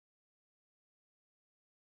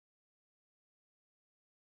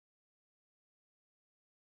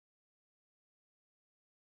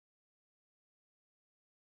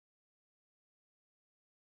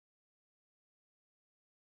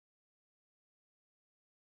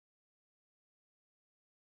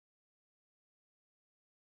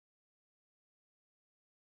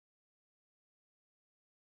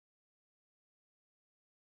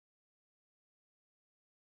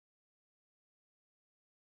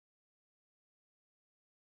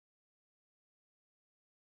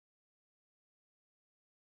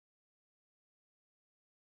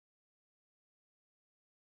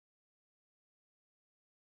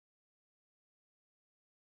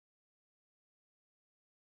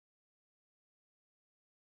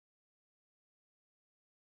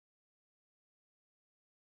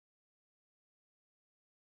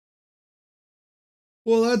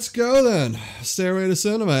Well, let's go then. Stairway to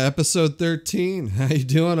Cinema, episode 13. How you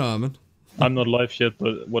doing, Amon? I'm not live yet,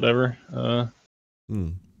 but whatever. Okay,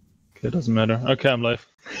 doesn't matter. Okay, I'm live.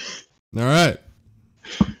 All right.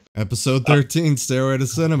 Episode 13, Stairway to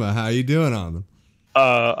Cinema. How you doing, Amon?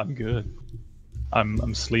 I'm good.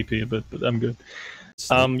 I'm sleepy, but I'm good.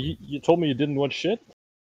 You told me you didn't watch shit?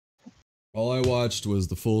 All I watched was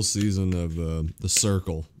the full season of The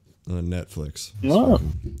Circle on Netflix.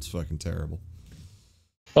 It's fucking terrible.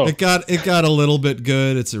 Oh. It got a little bit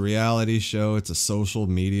good. It's a reality show. It's a social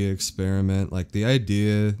media experiment. Like, the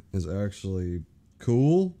idea is actually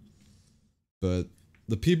cool, but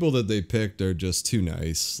the people that they picked are just too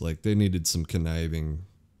nice. Like, they needed some conniving,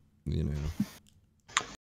 dickheads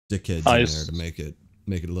in there to make it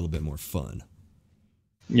a little bit more fun.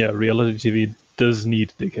 Yeah, reality TV does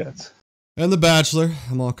need dickheads. And The Bachelor.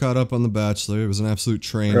 I'm all caught up on The Bachelor. It was an absolute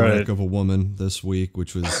train wreck of a woman this week,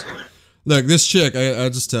 which was... Look, this chick,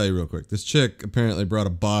 I'll just tell you real quick. This chick apparently brought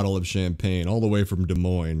a bottle of champagne all the way from Des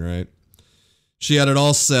Moines, right? She had it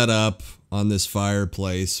all set up on this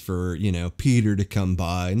fireplace for, Peter to come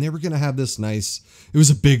by. And they were going to have this nice... It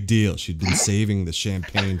was a big deal. She'd been saving the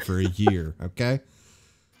champagne for a year, okay?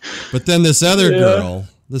 But then this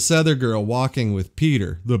other girl walking with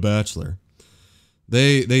Peter, the Bachelor,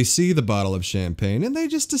 they see the bottle of champagne and they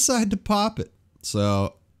just decide to pop it.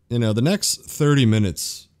 So, the next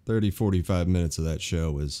 45 minutes of that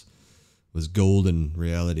show was golden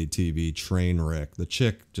reality TV train wreck. The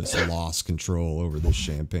chick just lost control over this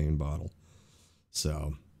champagne bottle.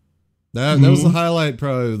 So that was the highlight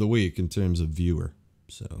probably of the week in terms of viewer.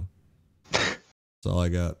 So that's all I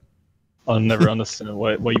got. I'll never understand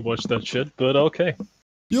why you watch that shit, but okay.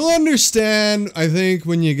 You'll understand, I think,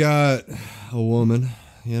 when you got a woman,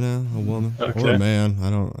 a woman or a man.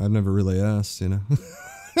 I've never really asked,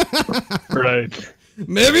 Right.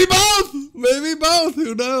 Maybe both.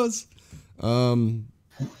 Who knows? No,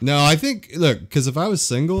 I think, look, because if I was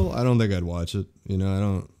single, I don't think I'd watch it. I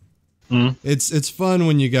don't. It's fun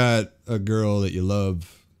when you got a girl that you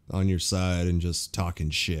love on your side and just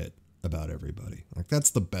talking shit about everybody. Like, that's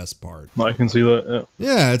the best part. I can see that.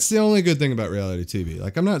 Yeah, it's the only good thing about reality TV.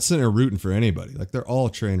 Like, I'm not sitting here rooting for anybody. Like, they're all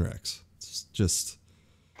train wrecks. It's just,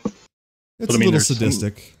 it's a little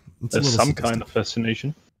sadistic. There's some kind of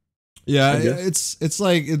fascination. Yeah, it's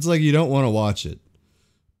like you don't want to watch it,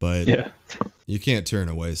 but you can't turn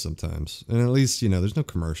away sometimes. And at least, there's no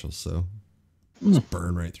commercials, so just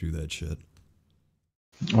burn right through that shit.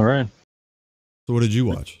 All right. So what did you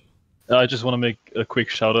watch? I just want to make a quick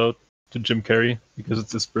shout out to Jim Carrey because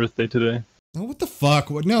it's his birthday today. Oh, what the fuck?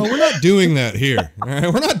 No, we're not doing that here. All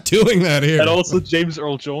right, we're not doing that here. And also James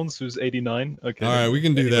Earl Jones, who's 89. Okay. All right, we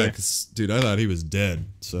can do that because, dude, I thought he was dead,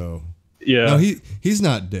 so... Yeah. No, he's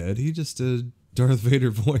not dead. He just did Darth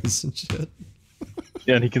Vader voice and shit.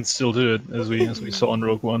 Yeah, and he can still do it, as we saw in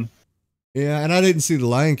Rogue One. Yeah, and I didn't see The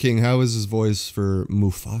Lion King. How was his voice for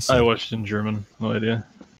Mufasa? I watched in German. No idea.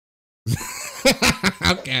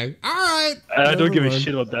 Okay. All right. I don't give a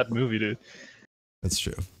shit about that movie, dude. That's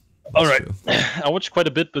true. All right. I watched quite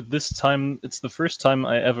a bit, but this time it's the first time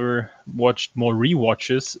I ever watched more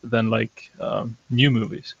rewatches than new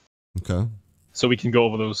movies. Okay. So we can go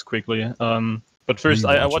over those quickly. But first,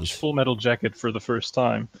 I watched Full Metal Jacket for the first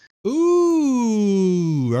time.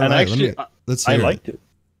 Ooh! All right, actually, I liked it.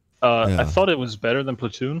 Yeah. I thought it was better than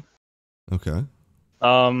Platoon. Okay.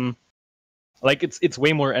 It's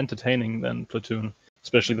way more entertaining than Platoon,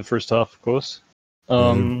 especially the first half, of course.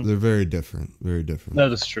 They're very different. Very different.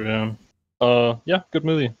 That is true. Yeah, good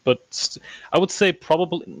movie, but I would say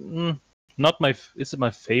probably not my. Is it my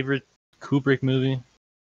favorite Kubrick movie?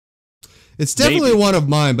 It's definitely one of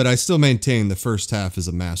mine, but I still maintain the first half is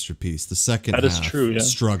a masterpiece. The second half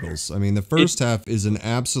struggles. I mean, the first half is an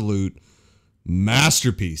absolute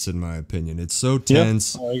masterpiece, in my opinion. It's so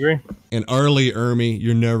tense. Yeah, I agree. And Arlie Ermy,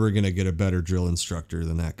 you're never going to get a better drill instructor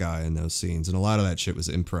than that guy in those scenes. And a lot of that shit was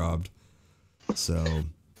improv. So...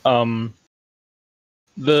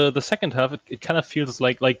 The second half, it kind of feels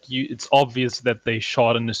like it's obvious that they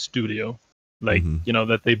shot in the studio.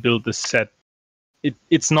 That they built the set.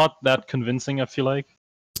 It's not that convincing, I feel like.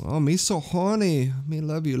 Oh, me so horny. Me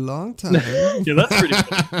love you long time. Yeah, that's pretty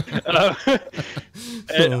funny.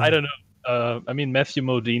 I don't know. I mean, Matthew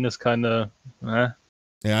Modine is kind of... Yeah,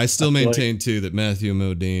 I still maintain, too, that Matthew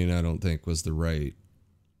Modine, I don't think, was the right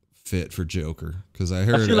fit for Joker. Because I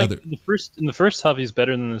heard in the first half, he's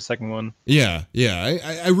better than the second one. Yeah.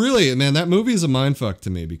 I really... Man, that movie is a mindfuck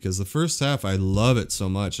to me. Because the first half, I love it so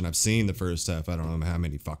much. And I've seen the first half, I don't know how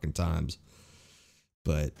many fucking times.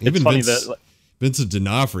 But even Vincent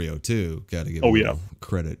D'Onofrio too. Got to give him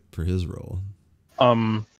credit for his role.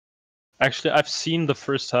 Actually, I've seen the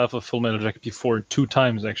first half of Full Metal Jacket before 2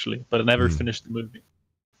 times actually, but I never finished the movie.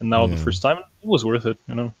 And now the first time, it was worth it.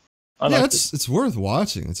 You know. Yeah, it's worth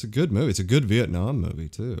watching. It's a good movie. It's a good Vietnam movie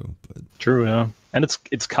too. But true, yeah. And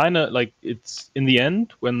it's kind of like it's in the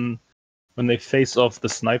end when they face off the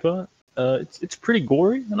sniper. It's pretty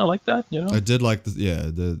gory, and I like that. You know. I did like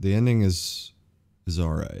the ending is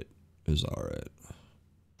all right. Is all right.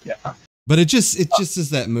 Yeah. But it just is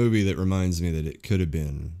that movie that reminds me that it could have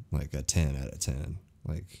been like a 10 out of 10.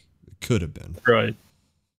 Like it could have been. Right.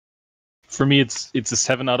 For me, it's a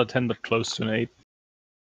 7 out of 10, but close to an 8.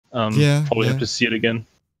 Probably have to see it again.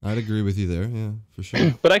 I'd agree with you there. Yeah, for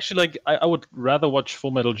sure. But actually, like I would rather watch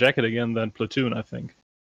Full Metal Jacket again than Platoon. I think.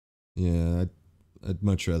 Yeah, I'd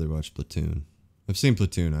much rather watch Platoon. I've seen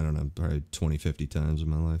Platoon, I don't know, probably 20, 50 times in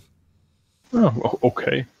my life. Oh,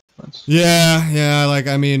 okay. Yeah, like,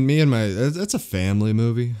 I mean, that's a family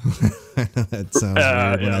movie. I know that sounds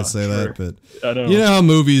weird when I say that, but you know how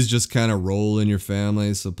movies just kind of roll in your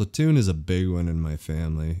family, so Platoon is a big one in my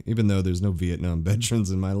family, even though there's no Vietnam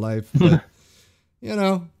veterans in my life, but, you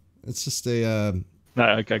know, it's just I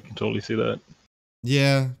can totally see that.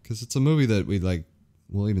 Yeah, because it's a movie that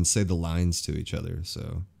we'll even say the lines to each other,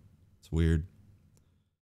 so it's weird.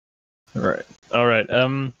 All right.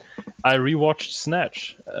 I rewatched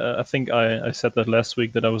Snatch. I think I said that last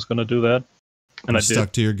week that I was gonna do that, and I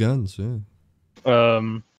stuck to your guns, yeah.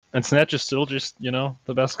 And Snatch is still just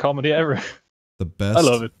the best comedy ever. The best. I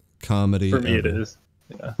love it. Comedy. For me, ever. it is.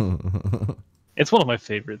 Yeah. It's one of my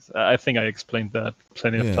favorites. I think I explained that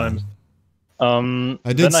plenty of times.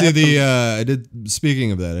 I did see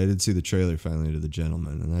speaking of that, I did see the trailer finally to The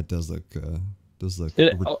Gentleman, and that does look.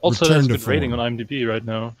 It also has a good rating on IMDb right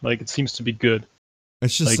now. Like, it seems to be good.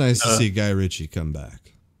 It's just nice to see Guy Ritchie come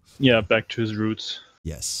back. Yeah, back to his roots.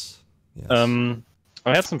 Yes. I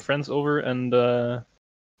had some friends over and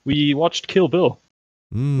we watched Kill Bill.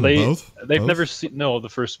 Both? They've never seen the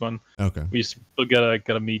first one. Okay. We still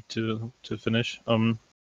gotta meet to finish.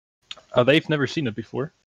 They've never seen it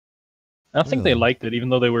before. And I think they liked it, even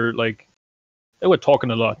though they were talking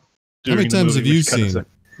a lot. How many times have you seen?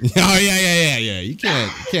 Oh yeah. You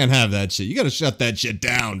can't have that shit. You gotta shut that shit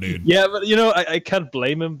down, dude. Yeah, but I can't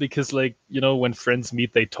blame him because when friends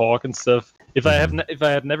meet, they talk and stuff. If I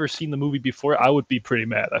had never seen the movie before, I would be pretty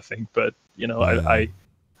mad, I think. But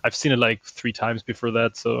I've seen it 3 times before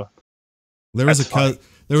that, so there was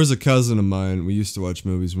a cousin of mine. We used to watch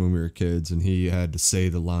movies when we were kids, and he had to say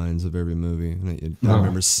the lines of every movie. And I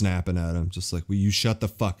remember snapping at him, just like, "Will you shut the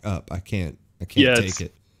fuck up? I can't take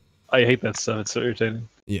it." I hate that stuff. It's so irritating.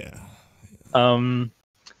 Yeah. Then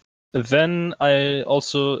I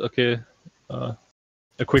also a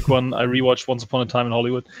quick one. I rewatched Once Upon a Time in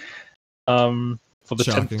Hollywood. For the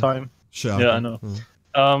 10th time. Shocking. Yeah, I know.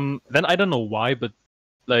 Then I don't know why, but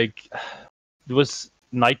it was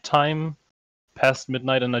nighttime, past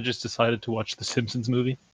midnight, and I just decided to watch the Simpsons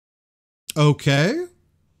movie. Okay.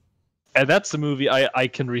 And that's a movie I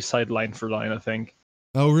can recite line for line, I think.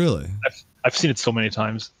 Oh, really? I've seen it so many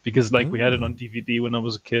times because we had it on DVD when I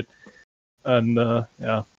was a kid, and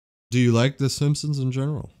yeah. Do you like The Simpsons in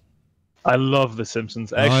general? I love The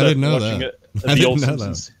Simpsons. Actually, I didn't know that. The old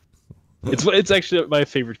Simpsons. It's actually my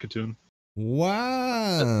favorite cartoon.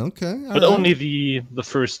 Wow. Okay. But only the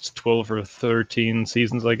first 12 or 13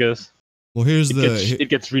 seasons, I guess. Well, it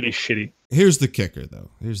gets really shitty. Here's the kicker, though.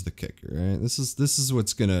 Here's the kicker. Right? This is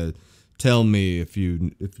what's gonna tell me if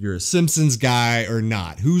you're a Simpsons guy or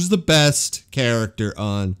not. Who's the best character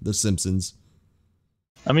on The Simpsons?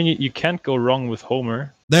 I mean, you can't go wrong with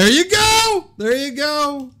Homer. There you go.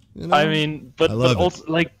 I mean, but also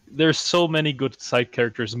there's so many good side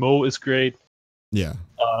characters. Moe is great. Yeah.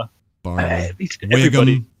 Barney.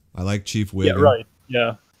 Wiggum. I like Chief Wiggum. Yeah, right.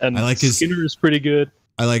 Yeah, and I like Skinner is pretty good.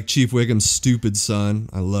 I like Chief Wiggum's stupid son.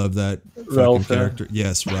 I love that Ralph character.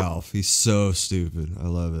 Yes, Ralph. He's so stupid. I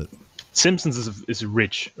love it. Simpsons is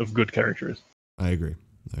rich of good characters. I agree.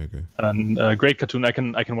 And great cartoon. I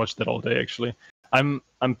can watch that all day. Actually, I'm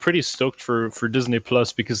pretty stoked for Disney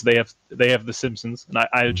Plus because they have The Simpsons, and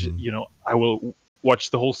I will watch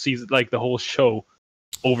the whole season, the whole show,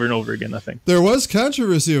 over and over again. I think there was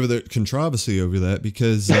controversy over that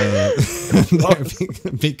because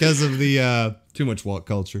because of the too much woke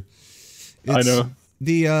culture. I know.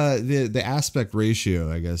 The aspect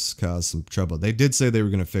ratio, I guess, caused some trouble. They did say they were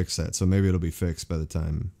going to fix that, so maybe it'll be fixed by the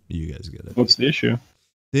time you guys get it. What's the issue?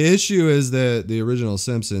 The issue is that the original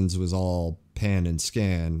Simpsons was all pan and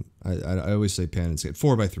scan. I always say pan and scan,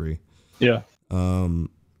 4:3. Yeah.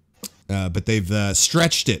 But they've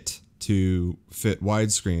stretched it to fit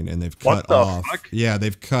widescreen, and they've cut off. Fuck? Yeah,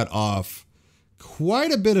 they've cut off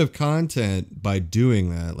quite a bit of content by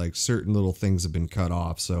doing that. Like certain little things have been cut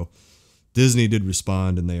off. So Disney did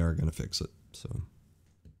respond and they are going to fix it. So,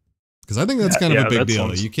 because I think that's kind of a big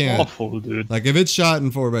deal. You can't, awful, dude. Like if it's shot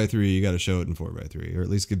in 4:3, you got to show it in 4:3, or at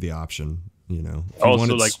least give the option, you know.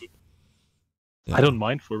 Also, like, yeah. I don't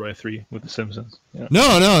mind 4:3 with The Simpsons. Yeah.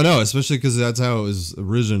 No. Especially because that's how it was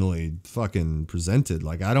originally fucking presented.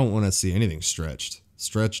 Like, I don't want to see anything stretched.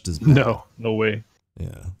 Stretched is bad. No way.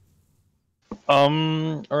 Yeah. All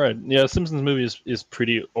right. Yeah, Simpsons movie is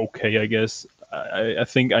pretty okay, I guess. I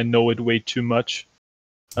think I know it way too much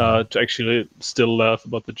to actually still laugh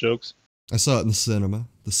about the jokes. I saw it in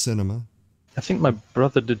the cinema. I think my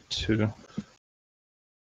brother did too.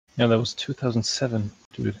 Yeah, that was 2007,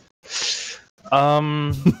 dude.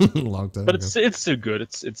 Long time but ago. it's still good.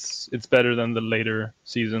 It's better than the later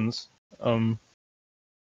seasons.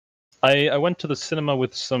 I went to the cinema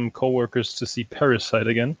with some coworkers to see Parasite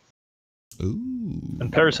again. Ooh.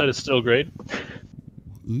 And Parasite is still great.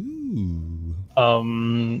 Ooh.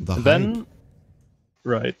 Then,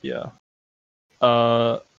 right, yeah.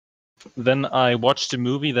 Then I watched a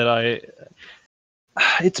movie that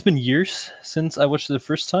it's been years since I watched it the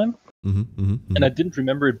first time, and I didn't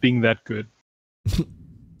remember it being that good.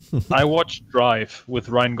 I watched Drive with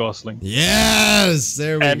Ryan Gosling. Yes,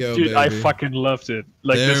 there we go, dude, baby. I fucking loved it.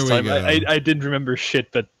 Like there this time, I didn't remember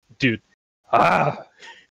shit, but dude,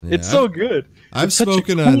 it's so good. I've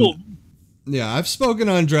spoken on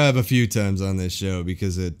Drive a few times on this show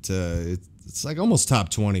because it's like almost top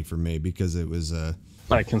 20 for me because it was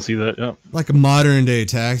I can see that, yeah. Like a modern day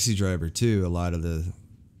Taxi Driver too. A lot of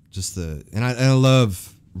and I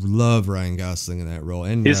love Ryan Gosling in that role,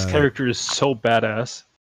 and his character is so badass.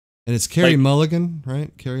 And it's Carey Mulligan,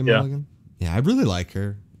 right? Carey Mulligan. Yeah, I really like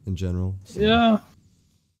her in general. So. Yeah.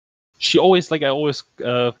 She always I always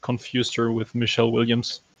confused her with Michelle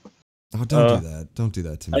Williams. Oh, don't do that. Don't do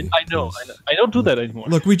that to me. I know. I don't do that anymore.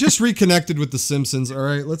 Look, we just reconnected with The Simpsons, all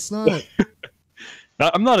right? Let's not...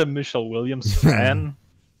 I'm not a Michelle Williams fan.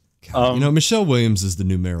 God, Michelle Williams is the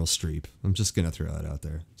new Meryl Streep. I'm just going to throw that out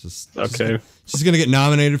there. Okay. She's going to get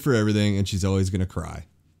nominated for everything, and she's always going to cry.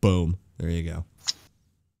 Boom. There you go.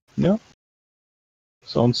 Yeah.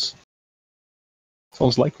 Sounds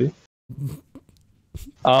likely.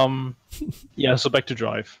 Yeah, so back to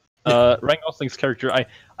Drive. Ryan Gosling's character, I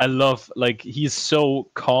love, like, he's so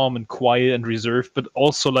calm and quiet and reserved, but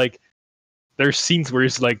also, like, there's scenes where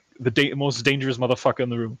he's, like, the most dangerous motherfucker in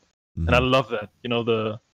the room. Mm-hmm. And I love that.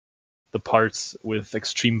 The parts with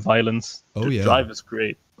extreme violence. Oh, yeah. Drive is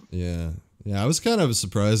great. Yeah. Yeah, I was kind of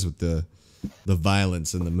surprised with the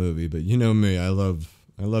violence in the movie, but you know me, I love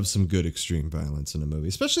some good extreme violence in a movie,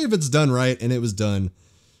 especially if it's done right, and it was done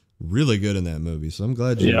really good in that movie. So I'm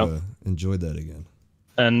glad you enjoyed that again.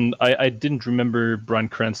 And I didn't remember Bryan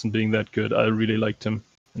Cranston being that good. I really liked him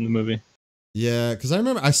in the movie. Yeah, because I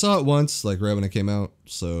remember I saw it once, like right when it came out,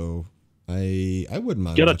 so I wouldn't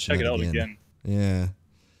mind. You gotta check it out again. Yeah.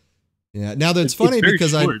 Yeah. Now that's funny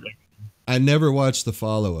because I never watched the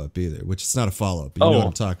follow-up either, which it's not a follow-up. You know what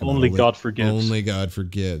I'm talking about. Only God Forgives. Only God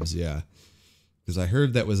Forgives, yeah. Because I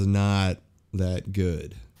heard that was not that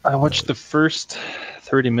good. I watched the first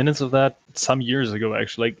 30 minutes of that some years ago,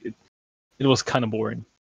 actually. Like, it was kind of boring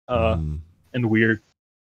and weird.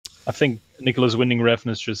 I think Nicholas Winding Refn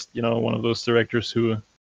is just, one of those directors who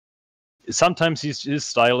sometimes his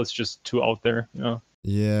style is just too out there,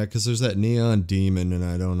 Yeah, because there's that Neon Demon, and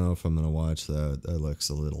I don't know if I'm going to watch that. That looks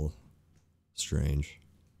a little strange.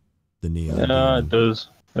 The Neon Demon. Yeah, it does.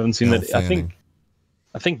 I haven't seen that.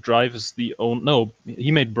 I think Drive is the own... No,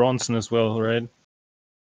 he made Bronson as well, right?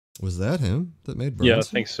 Was that him that made Bronson? Yeah,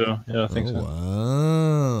 I think so.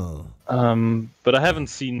 Wow. But I haven't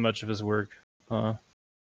seen much of his work. Well,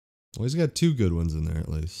 he's got two good ones in there at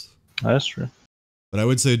least. That's true. But I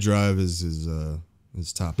would say Drive is his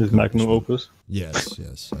top. His magnum opus. Yes,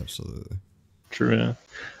 absolutely. True.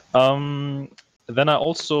 Yeah. Then I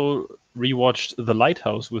also rewatched The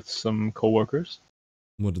Lighthouse with some coworkers.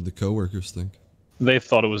 What did the coworkers think? They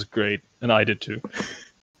thought it was great, and I did too.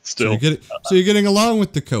 Still. So you're getting along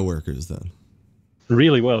with the coworkers then?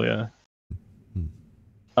 Really well, yeah.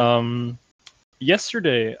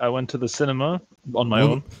 Yesterday I went to the cinema on my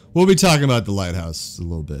own. We'll be talking about The Lighthouse a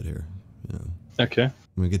little bit here. Yeah. Okay.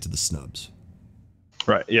 When we get to the snubs.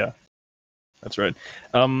 Right. Yeah. That's right.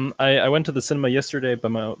 I went to the cinema yesterday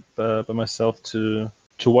by myself to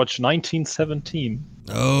watch 1917.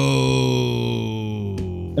 Oh.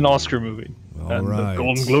 An Oscar movie. All right. A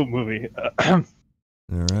Golden Globe movie. All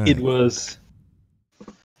right. It was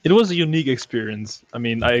a unique experience. I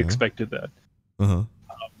mean, I expected that. Uh-huh.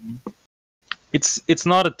 It's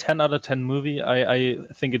not a 10 out of 10 movie. I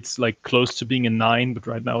think it's like close to being a 9, but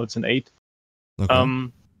right now it's an 8.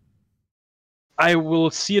 Okay. I will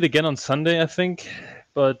see it again on Sunday, I think,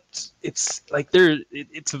 but it's like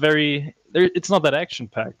it's not that action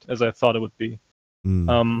packed as I thought it would be.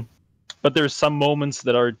 But there's some moments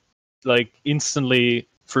that are like instantly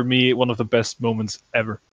for me one of the best moments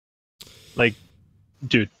ever. Like,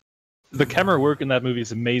 dude, the camera work in that movie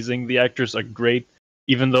is amazing. The actors are great,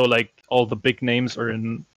 even though like all the big names are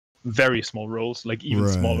in very small roles, like even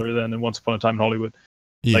smaller than in Once Upon a Time in Hollywood.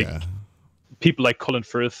 Yeah. Like people like Colin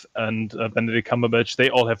Firth and Benedict Cumberbatch, they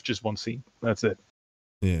all have just one scene. That's it.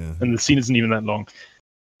 Yeah. And the scene isn't even that long.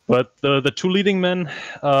 But the two leading men,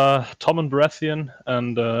 Tom and Baratheon,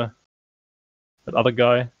 and that other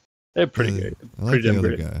guy, they're pretty good. I like the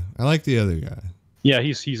other guy. I like the other guy. Yeah,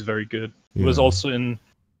 he's very good. He was also in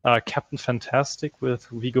Captain Fantastic with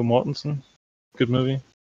Viggo Mortensen. Good movie.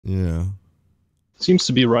 Yeah. Seems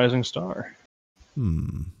to be a rising star.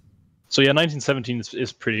 So yeah, 1917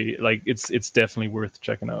 is pretty, like, it's definitely worth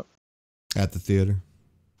checking out. At the theater?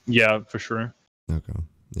 Yeah, for sure. Okay.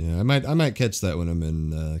 Yeah, I might catch that when I'm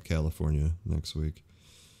in California next week.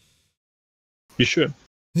 You should.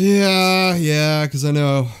 Yeah, because I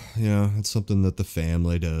know, it's something that the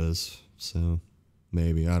family does. So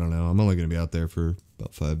maybe, I don't know. I'm only going to be out there for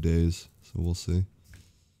about 5 days, so we'll see.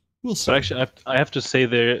 But actually, I have to say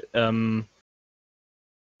there,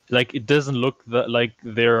 like, it doesn't look like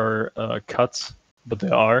there are cuts, but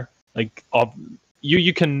there are. Like,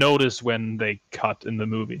 you can notice when they cut in the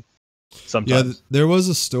movie. Sometimes. Yeah, there was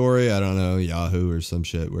a story, I don't know, Yahoo or some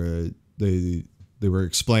shit, where they were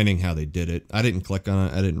explaining how they did it. I didn't click on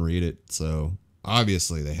it. I didn't read it. So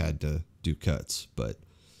obviously they had to do cuts, but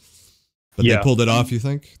they pulled it off, you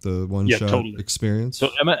think? The one-shot experience? So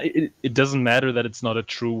I mean, it doesn't matter that it's not a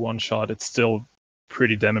true one-shot. It's still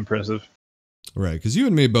pretty damn impressive. Right, because you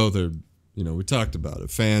and me both are, we talked about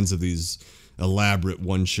it, fans of these elaborate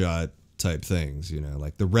one-shot type things,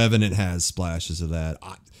 like The Revenant has splashes of that.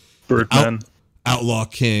 Birdman. Outlaw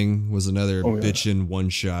King was another bitchin' one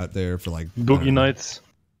shot there for like Boogie Nights.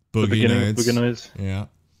 Boogie Nights. Yeah.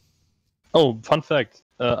 Oh, fun fact!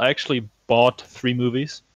 I actually bought 3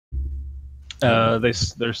 movies.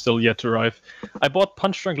 They're still yet to arrive. I bought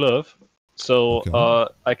Punch Drunk Love, so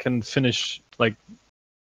I can finish like.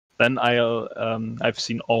 Then I've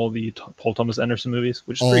seen all the Paul Thomas Anderson movies,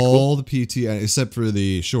 which is pretty cool. All the PT except for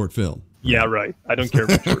the short film. Yeah, right. I don't care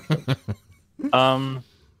about short film.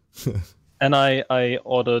 And I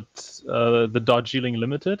ordered the Darjeeling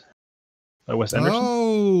Limited by Wes Anderson.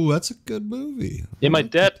 Oh, that's a good movie. Yeah, my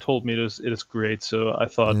dad told me it is great, so I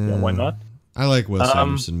thought, why not? I like Wes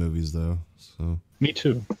Anderson movies, though. So me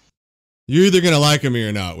too. You're either gonna like him or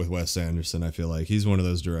you're not with Wes Anderson. I feel like he's one of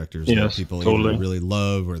those directors that people either really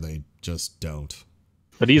love or they just don't.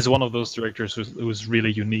 But he's one of those directors who's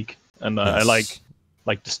really unique, and I like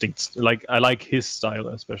distinct. Like I like his style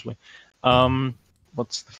especially.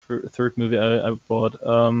 What's the third movie I bought?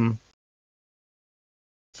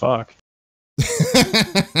 Fuck.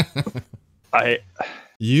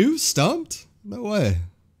 You stumped? No way.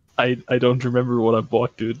 I don't remember what I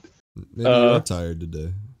bought, dude. Maybe you're tired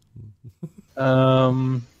today.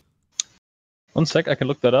 1 sec, I can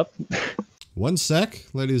look that up. 1 sec,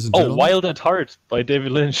 ladies and gentlemen. Oh, Wild at Heart by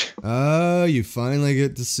David Lynch. Oh, you finally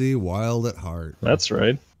get to see Wild at Heart. That's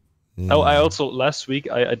right. Yeah. Oh, I also, last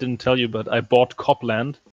week, I didn't tell you, but I bought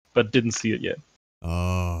Copland, but didn't see it yet.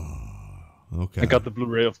 Oh, okay. I got the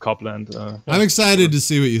Blu-ray of Copland. I'm excited to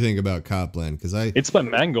see what you think about Copland, because It's by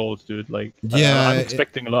Mangold, dude. Like, I'm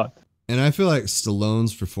expecting a lot. And I feel like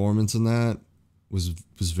Stallone's performance in that was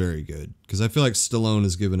very good, because I feel like Stallone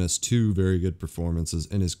has given us 2 very good performances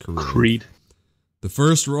in his career. Creed. The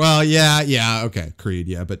first, okay, Creed,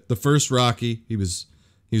 yeah, but the first Rocky, he was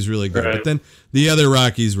really good. Right. But then the other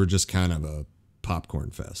Rockies were just kind of a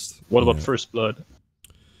popcorn fest. What about First Blood?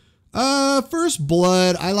 First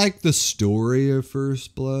Blood, I like the story of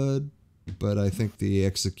First Blood, but I think the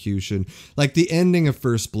execution, like the ending of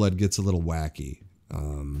First Blood gets a little wacky.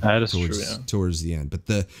 That is true, yeah. Towards the end. But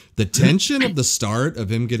the tension of the start of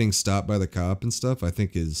him getting stopped by the cop and stuff, I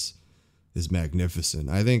think is magnificent.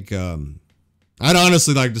 I think I'd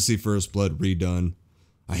honestly like to see First Blood redone.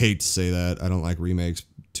 I hate to say that. I don't like remakes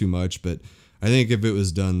too much, but I think if it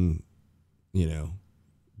was done,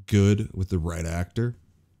 good with the right actor,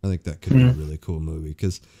 I think that could be a really cool movie.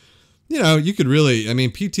 Because, you could really,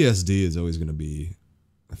 PTSD is always going to be,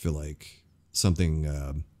 I feel like,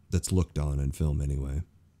 something that's looked on in film anyway.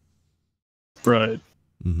 Right.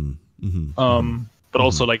 But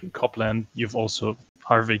also, like in Copland, you've also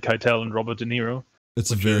Harvey Keitel and Robert De Niro.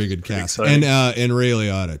 It's a very good cast, exciting. and Ray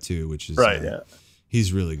Liotta too, which is right. Yeah,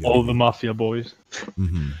 he's really good. all the mafia boys.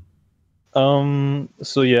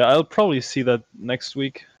 So yeah, I'll probably see that next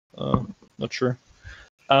week. Not sure.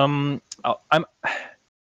 I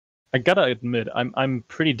gotta admit, I'm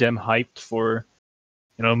pretty damn hyped for,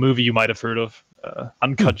 a movie you might have heard of,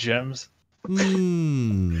 Uncut Gems.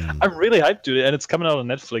 I'm really hyped to it, and it's coming out on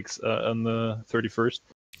Netflix on the 31st.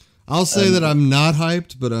 I'll say that I'm not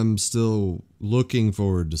hyped, but I'm still looking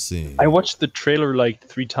forward to seeing. I watched the trailer like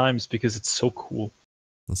 3 times because it's so cool.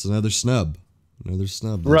 That's another snub. Another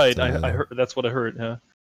snub. Right, I heard. That's what I heard. Yeah.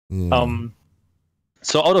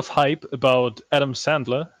 So out of hype about Adam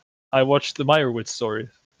Sandler, I watched the Meyerowitz Stories.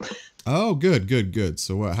 Oh, good.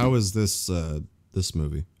 So how is this this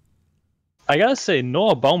movie? I gotta say,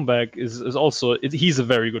 Noah Baumbach is also he's a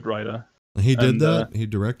very good writer. He did that. He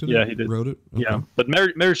directed it. Yeah, he did. Wrote it. Okay. Yeah, but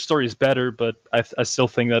Marriage Story is better. But I still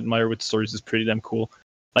think that Meyerowitz Stories is pretty damn cool.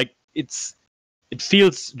 Like it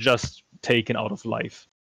feels just taken out of life.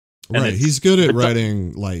 Right, he's good at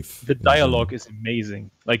writing life. The dialogue is amazing.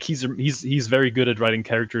 Like he's very good at writing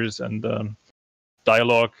characters and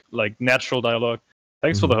dialogue, like natural dialogue.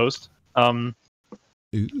 Thanks for the host. And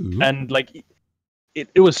like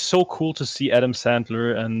it was so cool to see Adam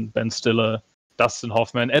Sandler and Ben Stiller, Dustin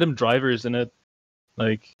Hoffman, Adam Driver is in it.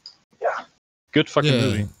 Like, yeah, good fucking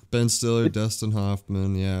movie. Ben Stiller, Dustin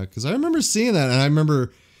Hoffman, yeah. Because I remember seeing that, and I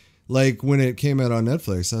remember. Like, when it came out on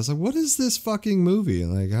Netflix, I was like, what is this fucking movie?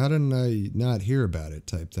 And, like, how didn't I not hear about it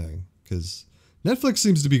type thing? Because Netflix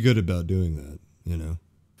seems to be good about doing that, you know?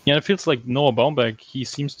 Yeah, it feels like Noah Baumbach, he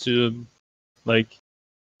seems to, like,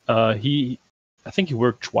 I think he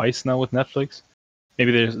worked twice now with Netflix.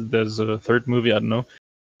 Maybe there's a third movie, I don't know.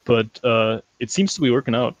 But it seems to be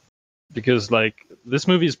working out. Because, like, this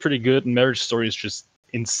movie is pretty good, and Marriage Story is just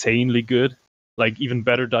insanely good. Like, even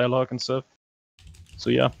better dialogue and stuff. So,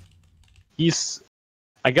 yeah.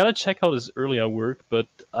 I gotta check out his earlier work, but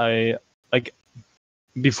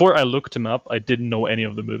before I looked him up, I didn't know any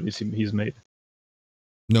of the movies he's made.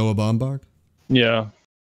 Noah Baumbach? Yeah.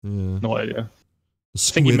 No idea.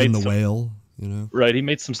 Squid and the Whale, you know? Right, he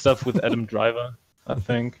made some stuff with Adam Driver, I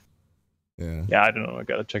think. Yeah. Yeah, I don't know, I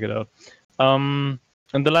gotta check it out. And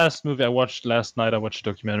the last movie I watched last night, I watched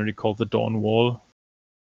a documentary called The Dawn Wall.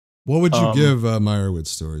 What would you give Meyerowitz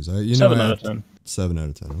Stories? 7 out of 10. 7 out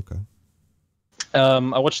of 10, okay.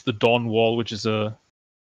 I watched The Dawn Wall, which is a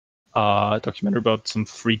documentary about some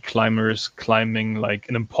free climbers climbing like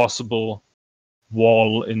an impossible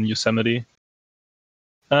wall in Yosemite.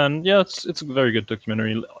 And yeah, it's a very good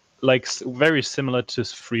documentary, like very similar to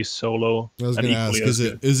Free Solo. I was going to ask, is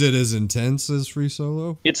it as intense as Free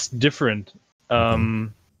Solo? It's different.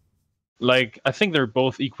 Like I think they're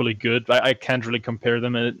both equally good. I can't really compare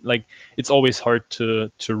them, and it's always hard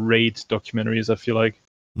to rate documentaries, I feel like.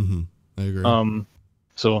 I agree.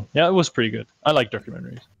 So yeah, it was pretty good. I like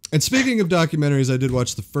documentaries. And speaking of documentaries, I did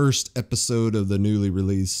watch the first episode of the newly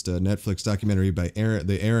released Netflix documentary by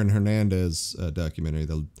the Aaron Hernandez documentary,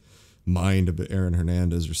 The Mind of Aaron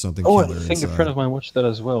Hernandez or something. Oh, I think a friend of mine watched that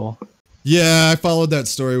as well. Yeah, I followed that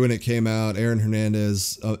story when it came out. Aaron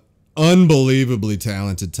Hernandez, unbelievably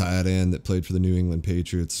talented tight end that played for the New England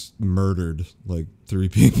Patriots, murdered like 3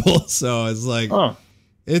 people. So it's like,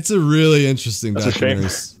 it's a really interesting documentary.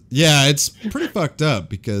 Yeah, it's pretty fucked up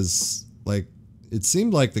because like it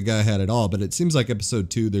seemed like the guy had it all, but it seems like episode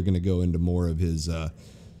 2 they're going to go into more of his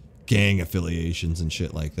gang affiliations and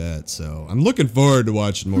shit like that. So I'm looking forward to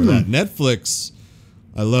watching more of that. Netflix,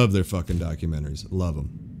 I love their fucking documentaries. Love them.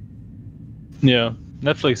 Yeah,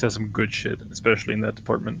 Netflix has some good shit, especially in that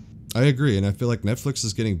department. I agree, and I feel like Netflix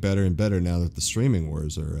is getting better and better now that the streaming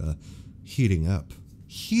wars are heating up.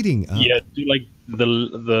 Yeah, dude, like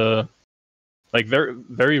the like very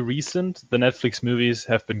very recent, the Netflix movies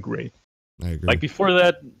have been great. I agree. Like before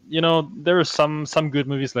that, there were some good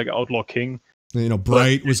movies like Outlaw King.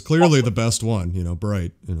 Bright was clearly the best one.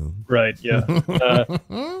 Bright. Right. Yeah.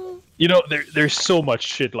 There's so much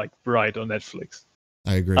shit like Bright on Netflix.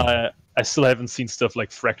 I agree. I still haven't seen stuff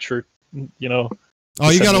like Fractured. Oh,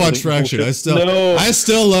 you gotta watch Fractured. I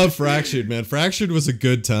still love Fractured, man. Fractured was a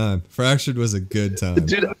good time.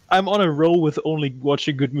 Dude, I'm on a roll with only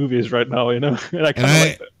watching good movies right now, and I kind of like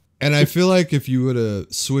that. And I feel like if you would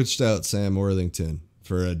have switched out Sam Worthington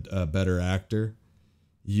for a better actor,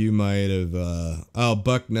 you might have.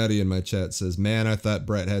 Buck Nutty in my chat says, "Man, I thought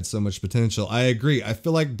Bright had so much potential." I agree. I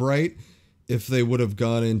feel like Bright, if they would have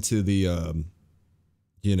gone into the,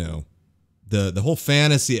 the whole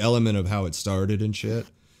fantasy element of how it started and shit,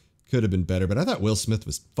 could have been better. But I thought Will Smith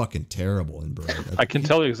was fucking terrible in Bright. I can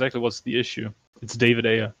tell you exactly what's the issue. It's David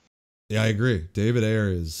Ayer. Yeah, I agree. David Ayer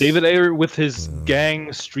is... David Ayer with his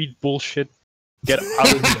gang street bullshit. Get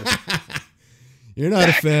out of here. You're not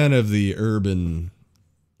a fan of the urban...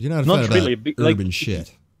 You're not a fan really. of urban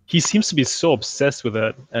shit. He seems to be so obsessed with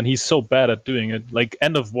that, and he's so bad at doing it. Like,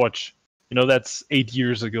 End of Watch. You know, that's 8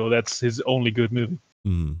 years ago. That's his only good movie.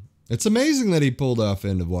 Mm. It's amazing that he pulled off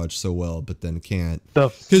End of Watch so well, but then can't.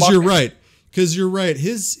 Because you're right. Because you're right.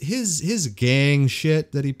 His gang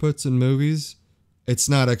shit that he puts in movies, it's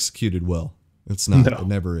not executed well. It's not. No. It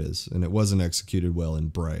never is. And it wasn't executed well in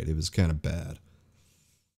Bright. It was kind of bad.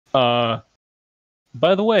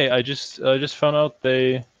 By the way, I just found out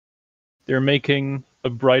they're making a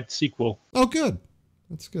Bright sequel. Oh, good.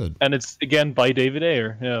 That's good. And it's again by David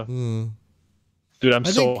Ayer. Yeah. Dude, I'm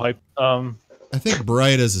so hyped. I think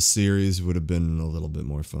Bright as a series would have been a little bit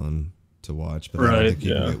more fun to watch, but I don't think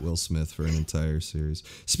you can get Will Smith for an entire series.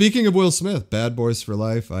 Speaking of Will Smith, Bad Boys for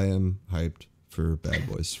Life. I am hyped for Bad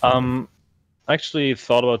Boys for Life. I actually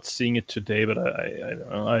thought about seeing it today, but I don't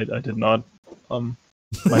know. I did not.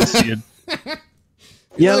 Might see it.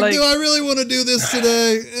 Yeah, like, do I really want to do this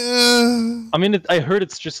today? I mean, I heard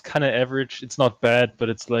it's just kind of average. It's not bad, but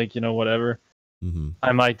it's like, whatever. Mm-hmm.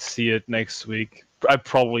 I might see it next week. I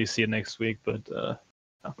probably see it next week, but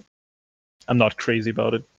I'm not crazy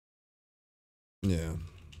about it. Yeah.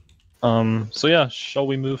 So yeah, shall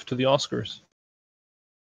we move to the Oscars?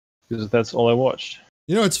 Because that's all I watched.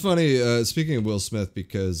 It's funny. Speaking of Will Smith,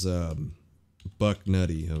 because Buck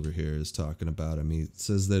Nutty over here is talking about him. He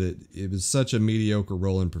says that it was such a mediocre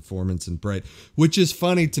role and performance in Bright, which is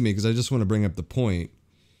funny to me because I just want to bring up the point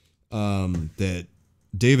that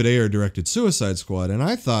David Ayer directed Suicide Squad, and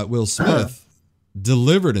I thought Will Smith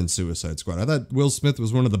delivered in Suicide Squad. I thought Will Smith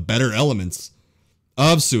was one of the better elements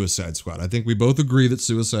of Suicide Squad. I think we both agree that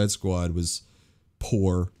Suicide Squad was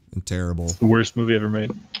poor and terrible. It's the worst movie ever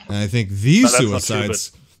made. And I think the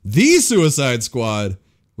Suicide Squad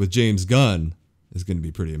with James Gunn is going to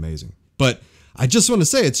be pretty amazing. But I just want to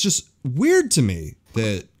say, it's just weird to me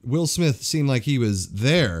that Will Smith seemed like he was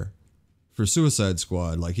there for Suicide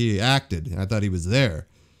Squad, like he acted. I thought he was there,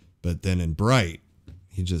 but then in Bright,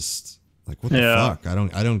 he just like, what the fuck?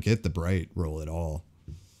 I don't get the Bright role at all.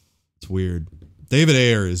 It's weird. David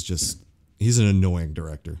Ayer is he's an annoying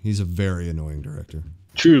director. He's a very annoying director.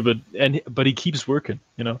 True, but he keeps working,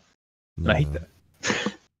 And I hate that.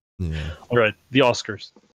 Yeah. All right, the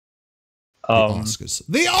Oscars.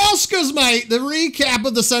 The Oscars, mate. The recap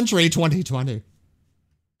of the century 2020.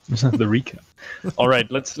 The recap. All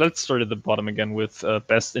right, let's start at the bottom again with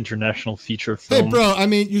Best International Feature Film. Hey, bro, I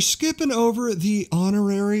mean, you're skipping over the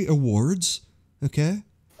honorary awards, okay?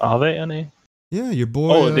 Are they any? Yeah, your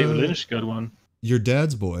boy... Oh, David Lynch got one. Your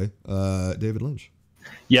dad's boy, David Lynch.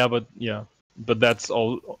 Yeah, but that's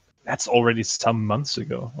already some months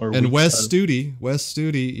ago. And Wes Studi,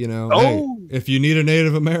 hey, if you need a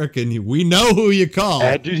Native American, we know who you call.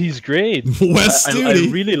 Dude, he's great. Wes Studi.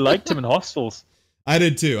 I really liked him in Hostiles. I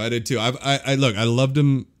did too. I loved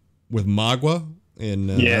him with Magua in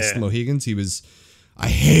Last of the Mohegans. I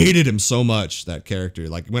hated him so much, that character,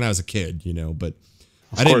 like when I was a kid, but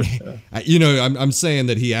I'm saying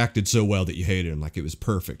that he acted so well that you hated him. Like it was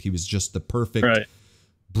perfect. He was just the perfect,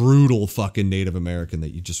 brutal fucking Native American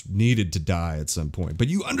that you just needed to die at some point. But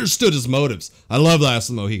you understood his motives. I love Last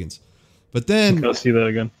of the Mohegans. But then I'll see that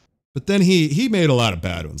again. But then he made a lot of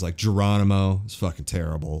bad ones, like Geronimo. It's fucking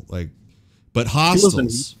terrible. Like, but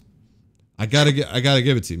Hostiles, I gotta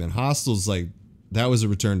give it to you, man. Hostiles, like, that was a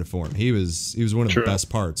return to form. He was one of the best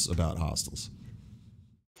parts about Hostiles.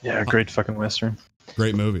 Yeah, great fucking Western.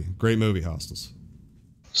 Great movie, Hostiles.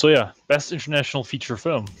 So yeah, Best International Feature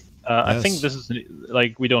Film. Yes. I think this is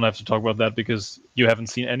like, we don't have to talk about that because you haven't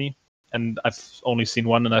seen any, and I've only seen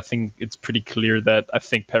one, and I think it's pretty clear that I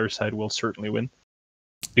think Parasite will certainly win,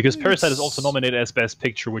 because Parasite is also nominated as Best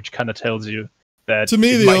Picture, which kind of tells you that to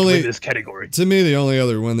me win this category. To me, the only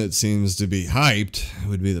other one that seems to be hyped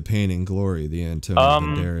would be The Pain and Glory, the Antonio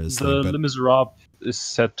Banderas thing. Les Miserables is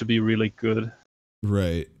set to be really good.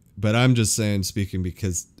 Right. But I'm just saying, speaking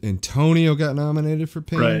because Antonio got nominated for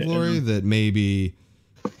Pain and Glory, that maybe...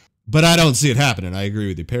 But I don't see it happening. I agree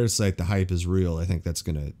with you. Parasite, the hype is real. I think that's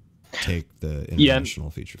going to take the international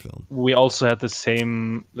feature film. We also had the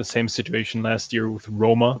same situation last year with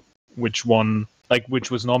Roma, which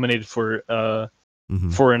was nominated for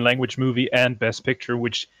foreign language movie and Best Picture,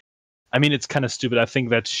 which, I mean, it's kind of stupid. I think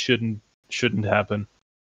that shouldn't happen.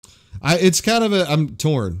 I'm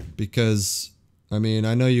torn because, I mean,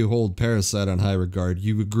 I know you hold Parasite on high regard.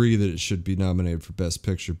 You agree that it should be nominated for Best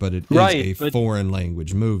Picture, but it is a foreign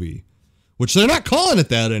language movie, which they're not calling it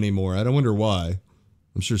that anymore. I don't wonder why.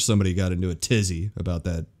 I'm sure somebody got into a tizzy about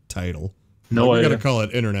that title. No we idea. got to call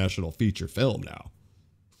it international feature film now.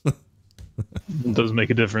 It doesn't make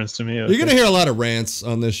a difference to me. You're going to hear a lot of rants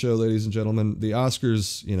on this show, ladies and gentlemen. The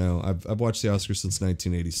Oscars, you know, I've watched the Oscars since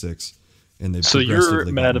 1986, and they've So you're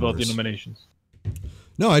progressively mad gotten about worse. the nominations?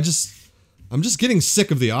 No, I'm just getting sick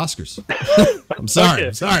of the Oscars. I'm sorry. Okay.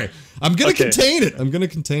 I'm sorry. I'm going to contain it. I'm going to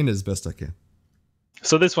contain it as best I can.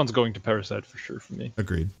 So this one's going to Parasite for sure for me.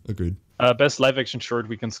 Agreed. Best live action short,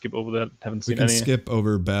 we can skip over that. Haven't We seen can any. skip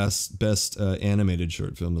over best animated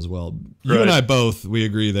short film as well. You Right. and I both, we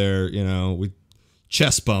agree there. You know, we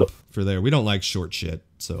chest bump for there. We don't like short shit.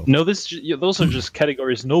 So No, those are just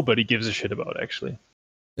categories nobody gives a shit about, actually.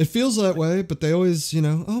 it feels that way, but they always, you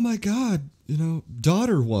know, oh my god, you know,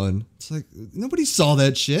 daughter won. It's like nobody saw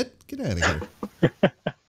that shit. Get out of here.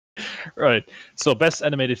 Right. So best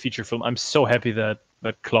animated feature film. I'm so happy that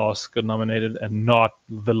Klaus got nominated and not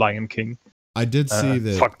The Lion King. I did see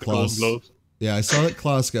that Fuck the Golden Klaus. Globes. Yeah, I saw that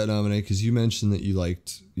Klaus got nominated because you mentioned that you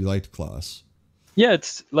liked Klaus. Yeah,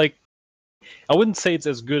 it's like, I wouldn't say it's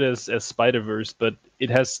as good as Spider-Verse, but it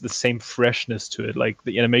has the same freshness to it. Like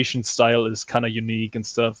the animation style is kind of unique and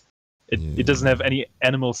stuff. It doesn't have any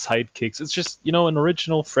animal sidekicks. It's just, you know, an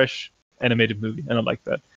original, fresh animated movie, and I like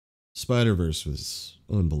that. Spider-Verse was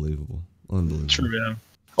unbelievable. True, yeah.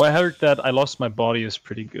 Well, I heard that I Lost My Body is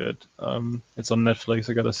pretty good. It's on Netflix.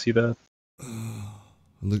 I gotta see that.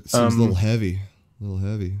 Seems a little heavy.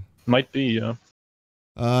 Might be, yeah.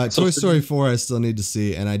 Toy Story 4 I still need to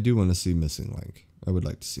see, and I do want to see Missing Link. I would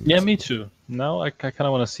like to see Yeah, Missing me Link. too. Now I kind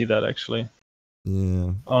of want to see that, actually.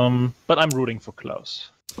 Yeah. But I'm rooting for Klaus.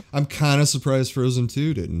 I'm kind of surprised Frozen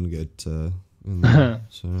 2 didn't get in there,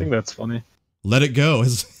 so. I think that's funny. Let it go,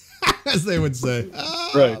 as they would say.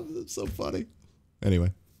 Right. That's so funny. Anyway.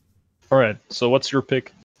 All right. So what's your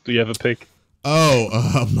pick? Do you have a pick?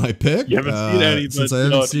 Oh, my pick? You haven't seen any, but since I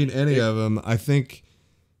haven't seen any of them, I think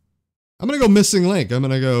I'm going to go Missing Link. I'm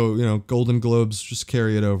going to go, you know, Golden Globes, just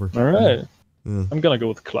carry it over. All right. Yeah. I'm going to go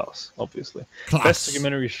with Klaus, obviously. Klaus. Best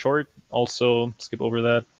documentary short, also skip over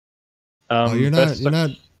that.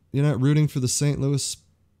 You're not rooting for the St. Louis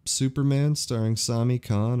Superman starring Sami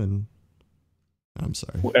Khan and I'm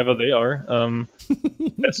sorry. Whoever they are.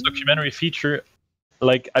 Best documentary feature.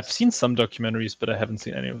 Like, I've seen some documentaries, but I haven't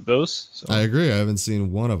seen any of those. So. I agree. I haven't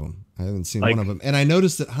seen one of them. And I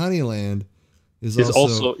noticed that Honeyland is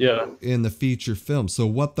also in the feature film. So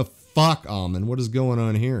what the fuck, Almond? What is going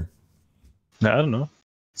on here? I don't know.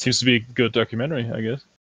 Seems to be a good documentary, I guess.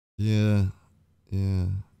 Yeah.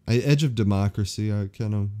 Edge of Democracy. I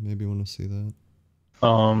kind of maybe want to see that. I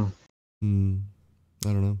don't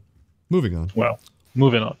know. Moving on. Well,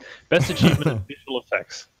 moving on. Best achievement in visual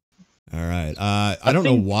effects. All right. I don't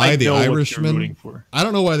know why The Irishman. I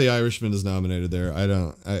don't know why The Irishman is nominated there. I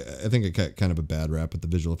think it got kind of a bad rap with the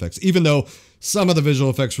visual effects, even though some of the visual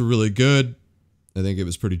effects were really good. I think it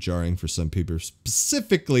was pretty jarring for some people,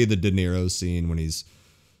 specifically the De Niro scene when he's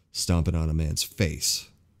stomping on a man's face.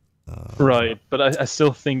 Right, but I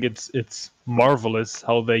still think it's marvelous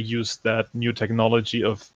how they use that new technology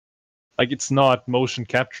of, like, it's not motion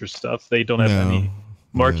capture stuff. They don't have any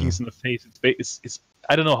markings in the face. It's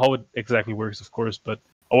I don't know how it exactly works, of course, but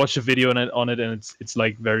I watched a video on it, and it's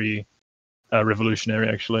like very revolutionary,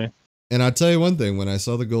 actually. And I'll tell you one thing: when I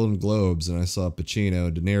saw the Golden Globes and I saw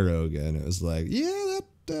Pacino, De Niro again, it was like, yeah,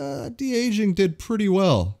 that de-aging did pretty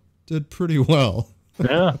well.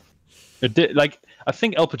 Yeah, it did. Like, I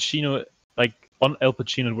think Al Pacino, on Al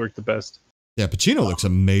Pacino, it worked the best. Yeah, Pacino looks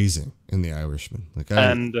amazing in The Irishman.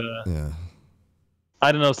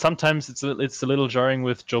 I don't know. Sometimes it's a little jarring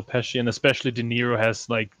with Joe Pesci, and especially De Niro has,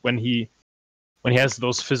 like, when he has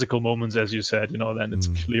those physical moments, as you said, then it's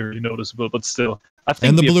clearly noticeable. But still, I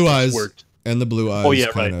think the blue eyes worked. And the blue eyes. Oh yeah,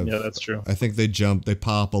 right. Yeah, that's true. I think they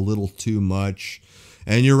pop a little too much.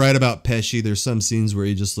 And you're right about Pesci. There's some scenes where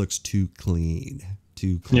he just looks too clean.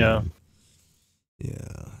 Yeah.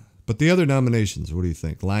 But the other nominations, what do you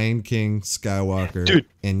think? Lion King, Skywalker, Dude,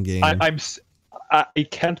 Endgame. I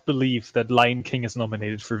can't believe that Lion King is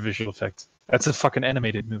nominated for visual effects. That's a fucking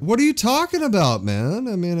animated movie. What are you talking about, man?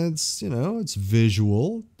 I mean, it's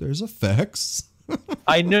visual. There's effects.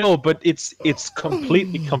 I know, but it's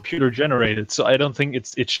completely computer generated, so I don't think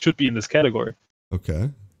it should be in this category. Okay.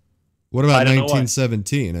 What about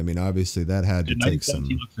 1917? I mean, obviously that had to take some.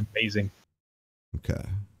 1917 looks amazing. Okay.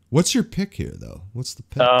 What's your pick here, though? What's the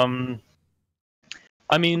pick?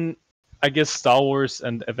 I mean, I guess Star Wars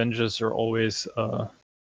and Avengers are always. I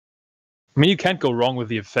mean, you can't go wrong with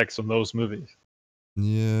the effects on those movies.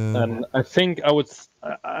 Yeah. And I think I would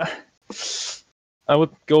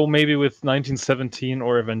go maybe with 1917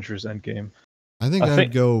 or Avengers Endgame. I think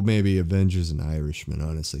I'd go maybe Avengers and Irishman,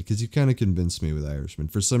 honestly, because you kind of convinced me with Irishman.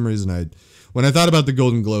 For some reason, when I thought about the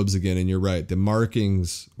Golden Globes again, and you're right, the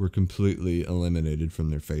markings were completely eliminated from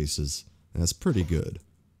their faces. And that's pretty good.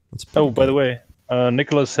 By the way,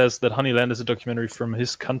 Nicholas says that Honeyland is a documentary from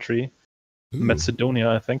his country, Macedonia,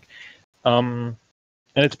 I think. And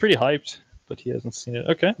it's pretty hyped, but he hasn't seen it.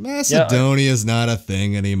 Okay. Macedonia is not a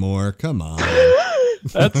thing anymore. Come on.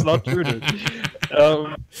 That's not true, dude.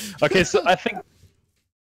 Okay, so I think,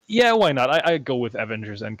 why not? I go with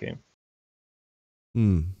Avengers Endgame.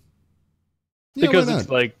 Yeah, because it's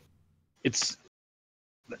like, it's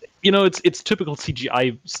typical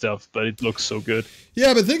CGI stuff, but it looks so good.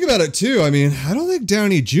 Yeah, but think about it too. I mean, I don't think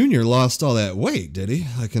Downey Jr. lost all that weight, did he?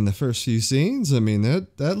 Like in the first few scenes. I mean,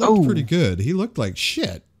 that looked pretty good. He looked like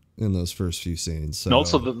shit in those first few scenes. So. And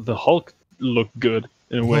also the Hulk looked good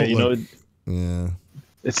in a way. Yeah.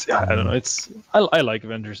 I don't know. I like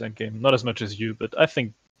Avengers Endgame, not as much as you, but I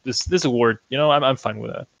think this award, I'm fine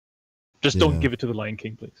with that. Just don't give it to the Lion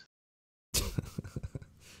King, please.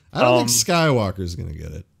 I don't think Skywalker's gonna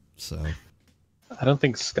get it. So I don't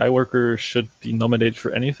think Skywalker should be nominated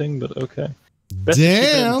for anything, but okay.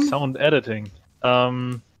 Damn. Sound editing.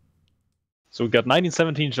 So we got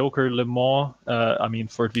 1917 Joker, Le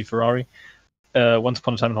Mans. Ford v Ferrari. Once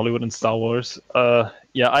Upon a Time in Hollywood and Star Wars. I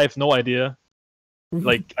have no idea.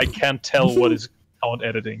 Like, I can't tell what is sound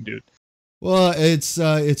editing, dude. Well,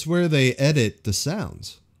 it's where they edit the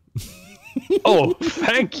sounds. Oh,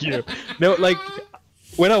 thank you. No, like,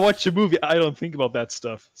 when I watch a movie, I don't think about that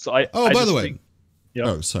stuff. So by the way. Yeah.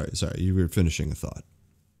 Oh, sorry. You were finishing a thought.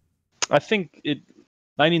 I think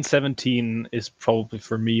 1917 is probably,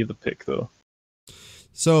 for me, the pick, though.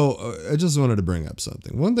 So, I just wanted to bring up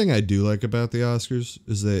something. One thing I do like about the Oscars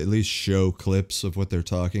is they at least show clips of what they're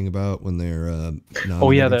talking about when they're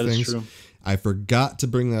nominating things. Is true. I forgot to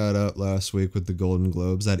bring that up last week with the Golden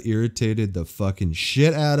Globes. That irritated the fucking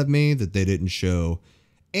shit out of me that they didn't show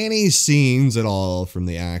any scenes at all from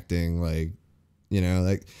the acting. Like,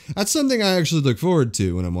 that's something I actually look forward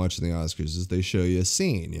to when I'm watching the Oscars, is they show you a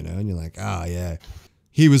scene, and you're like, oh yeah,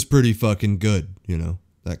 he was pretty fucking good,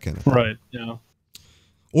 that kind of thing. Right, yeah.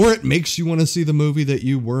 Or it makes you want to see the movie that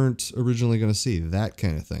you weren't originally going to see, that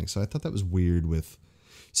kind of thing. So I thought that was weird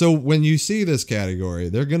So when you see this category,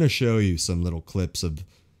 they're going to show you some little clips of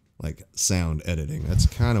like sound editing. That's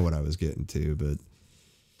kind of what I was getting to, but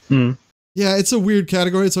yeah, it's a weird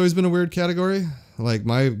category. It's always been a weird category. Like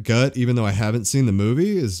my gut, even though I haven't seen the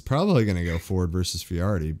movie, is probably going to go Ford versus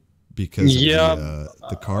Ferrari because of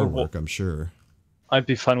the car work, I'm sure. I'd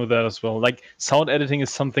be fine with that as well. Like, sound editing is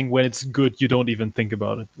something when it's good, you don't even think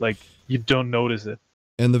about it. Like, you don't notice it.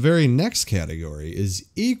 And the very next category is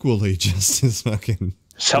equally just as fucking...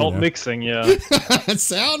 Sound mixing, yeah.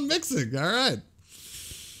 Sound mixing, all right.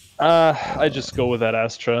 I just go with that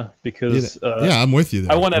Astra because... I'm with you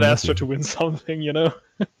there. I want that Astra to win something,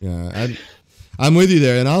 Yeah, I'm with you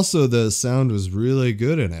there. And also the sound was really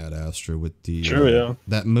good in Ad Astra with the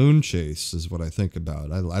that moon chase is what I think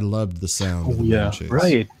about. I loved the sound of the moon chase.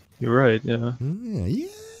 Right. You're right, yeah.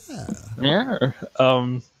 Yeah.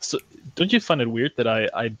 So don't you find it weird that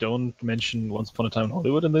I don't mention Once Upon a Time in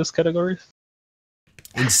Hollywood in this category?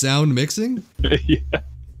 In sound mixing? Yeah.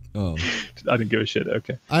 Oh. I didn't give a shit.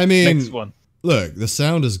 Okay. I mean, next one. Look, the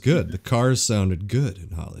sound is good. The cars sounded good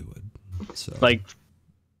in Hollywood. So like,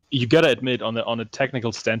 you gotta admit, on a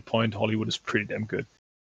technical standpoint, Hollywood is pretty damn good.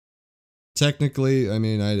 Technically, I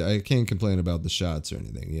mean, I can't complain about the shots or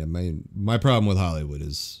anything. Yeah, my problem with Hollywood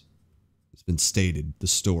is it's been stated, the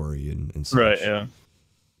story and such. Right. Yeah.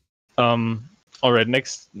 All right.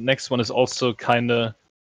 Next one is also kind of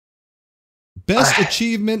best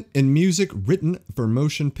achievement in music written for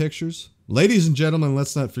motion pictures. Ladies and gentlemen,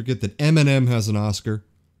 let's not forget that Eminem has an Oscar.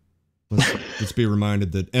 Let's be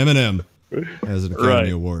reminded that Eminem has an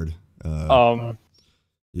Academy Award.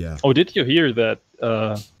 Yeah. Oh, did you hear that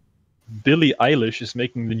Billie Eilish is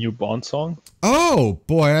making the new Bond song? Oh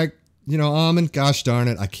boy, Amon, gosh darn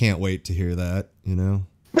it, I can't wait to hear that.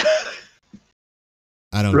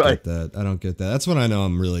 I don't get that. I don't get that. That's when I know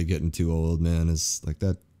I'm really getting too old, man. Is like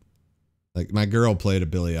that. Like my girl played a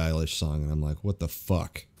Billie Eilish song, and I'm like, what the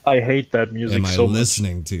fuck? I hate that music. Am I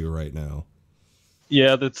listening to right now?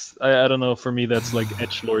 Yeah, that's I don't know. For me, that's like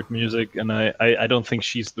edgelord music, and I don't think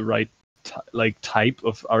she's the right type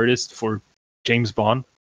of artist for James Bond.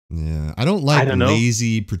 Yeah, I don't like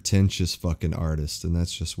lazy, pretentious fucking artists, and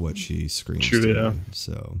that's just what she screams. True, yeah.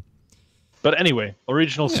 So, but anyway,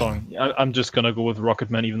 original song. I'm just gonna go with Rocket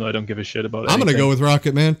Man, even though I don't give a shit about it. I'm gonna go with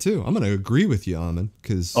Rocket Man too. I'm gonna agree with you, Amon,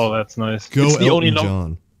 because that's nice. Go Elton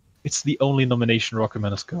John. It's the only nomination Rocket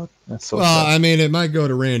Man has got. That's so well, sad. I mean, it might go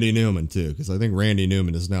to Randy Newman too, because I think Randy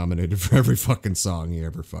Newman is nominated for every fucking song he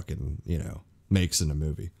ever fucking makes in a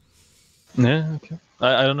movie. Yeah, okay.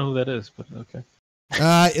 I don't know who that is, but okay.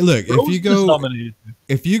 Look, Nominated.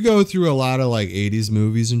 if you go through a lot of like '80s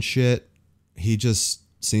movies and shit, he just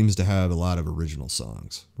seems to have a lot of original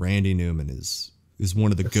songs. Randy Newman is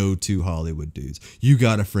one of the go-to Hollywood dudes. You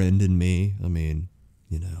Got a Friend in Me. I mean,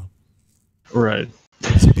 Right.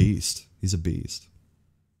 he's a beast. He's a beast.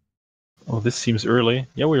 Oh, this seems early.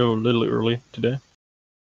 Yeah, we were a little early today.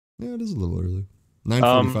 Yeah, it is a little early.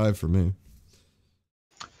 9:45 for me.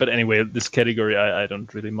 But anyway, this category I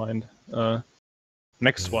don't really mind.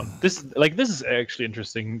 Next one. This is actually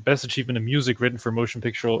interesting. Best achievement in music written for motion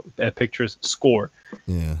pictures score.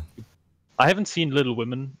 Yeah. I haven't seen Little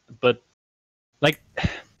Women, but like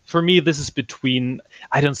for me, this is between.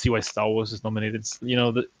 I don't see why Star Wars is nominated.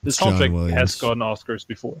 The soundtrack has gotten Oscars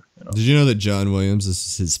before. Did you know that John Williams, this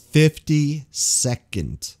is his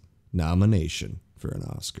 52nd nomination for an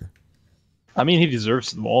Oscar? I mean, he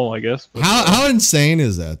deserves them all, I guess. But, how insane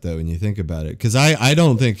is that, though, when you think about it? Because I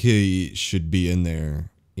don't think he should be in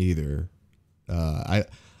there either. I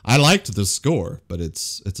liked the score, but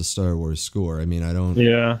it's a Star Wars score. I mean, I don't.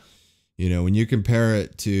 Yeah. When you compare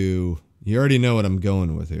it to, you already know what I'm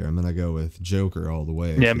going with here. I'm gonna go with Joker all the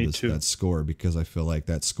way. Yeah, me too. That score, because I feel like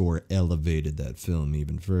that score elevated that film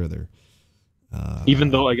even further. Even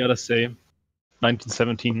though I gotta say,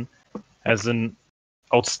 1917 has an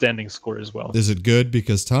outstanding score as well. Is it good?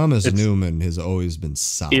 Because Thomas Newman has always been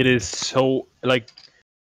solid. It is so,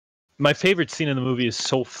 my favorite scene in the movie is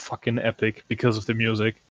so fucking epic because of the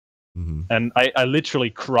music. Mm-hmm. And I literally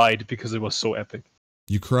cried because it was so epic.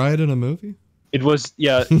 You cried in a movie? It was,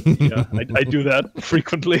 yeah, I do that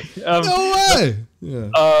frequently. No way! Yeah.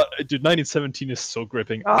 Dude, 1917 is so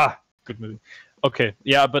gripping. Good movie. Okay,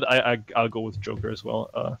 yeah, but I'll go with Joker as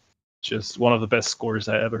well. Just one of the best scores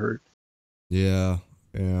I ever heard. Yeah.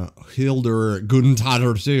 Hildur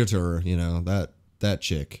Gudnadottir, that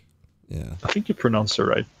chick. Yeah. I think you pronounced her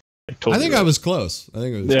right. I think I was close.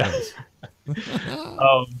 Close.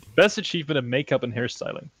 Best achievement in makeup and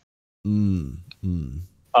hairstyling.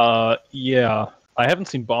 Yeah. I haven't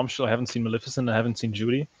seen Bombshell, I haven't seen Maleficent, I haven't seen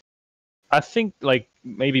Judy. I think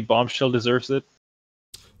maybe Bombshell deserves it.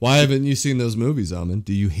 Why haven't you seen those movies, Almond?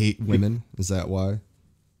 Do you hate women? Is that why?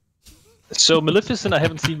 So Maleficent I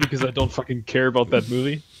haven't seen because I don't fucking care about that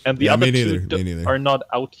movie. And the other two are not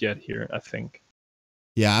out yet here, I think.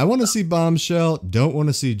 Yeah, I want to see Bombshell. Don't want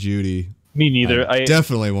to see Judy. Me neither. I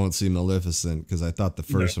definitely won't see Maleficent because I thought the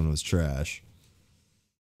first one was trash.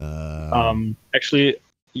 Actually,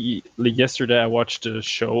 yesterday I watched a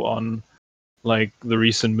show on the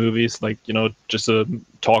recent movies, just a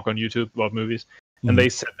talk on YouTube about movies, and they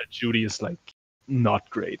said that Judy is not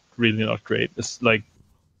great, really not great. It's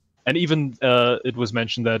and even it was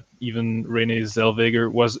mentioned that even Renee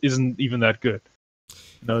Zellweger isn't even that good.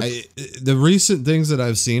 The recent things that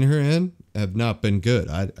I've seen her in have not been good.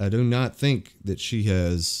 I do not think that she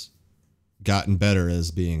has gotten better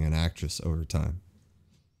as being an actress over time.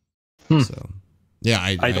 So, yeah,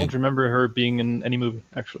 I don't remember her being in any movie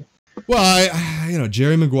actually. Well,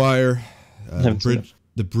 Jerry Maguire,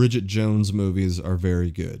 the Bridget Jones movies are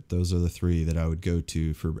very good. Those are the three that I would go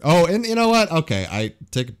to for. Oh, and you know what? Okay, I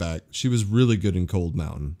take it back. She was really good in Cold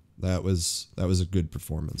Mountain. That was a good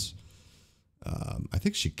performance. I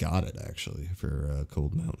think she got it actually for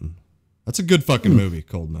Cold Mountain. That's a good fucking movie,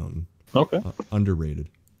 Cold Mountain. Okay. Underrated.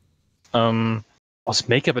 Also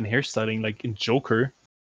makeup and hairstyling, in Joker.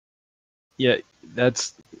 Yeah,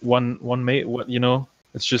 that's one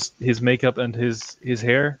it's just his makeup and his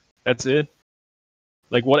hair. That's it.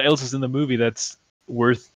 What else is in the movie that's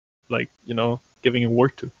worth giving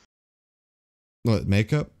award to? What,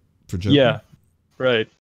 makeup for Joker? Yeah, right.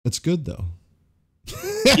 It's good though.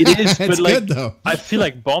 It is, but it's good though. I feel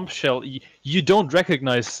like Bombshell, you don't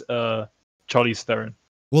recognize Charlize Theron.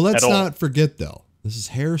 Well, let's not forget though. This is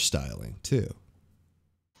hairstyling too.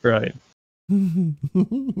 Right.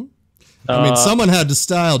 I mean, someone had to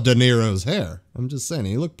style De Niro's hair. I'm just saying,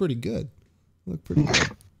 he looked pretty good.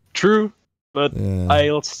 True, but yeah.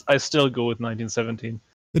 I still go with 1917.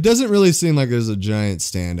 It doesn't really seem like there's a giant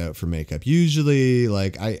standout for makeup. Usually,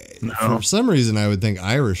 for some reason, I would think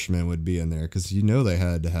Irishman would be in there because they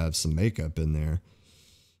had to have some makeup in there.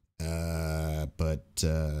 Yeah.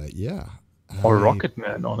 Or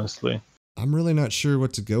Rocketman, honestly. I'm really not sure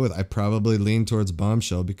what to go with. I probably lean towards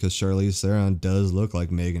Bombshell because Charlize Theron does look like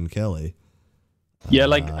Megyn Kelly. Yeah,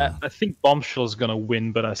 I think Bombshell's gonna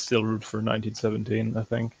win, but I still root for 1917, I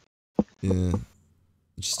think. Yeah.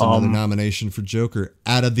 Just another nomination for Joker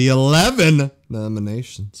out of the 11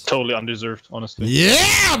 nominations. Totally undeserved, honestly.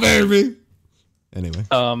 Yeah, baby. Anyway.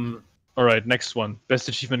 All right, next one. Best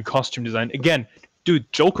achievement costume design. Again,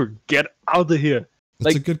 dude, Joker, get out of here.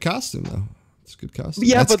 It's a good costume, though. It's a good costume.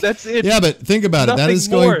 Yeah, but that's it. Yeah, but think about it. That is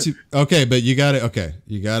going more. to... Okay, but you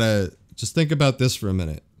gotta just think about this for a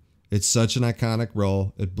minute. It's such an iconic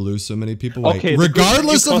role. It blew so many people away. Okay,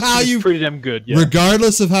 regardless of how you... pretty damn good, yeah.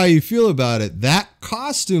 Regardless of how you feel about it, that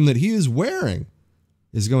costume that he is wearing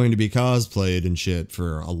is going to be cosplayed and shit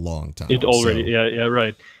for a long time. It already... Yeah,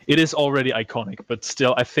 right. It is already iconic, but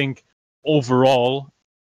still, I think overall,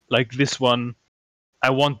 like this one, I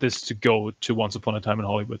want this to go to Once Upon a Time in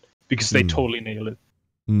Hollywood because they totally nailed it.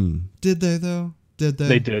 Did they, though? Did they?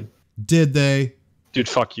 They did. Did they? Dude,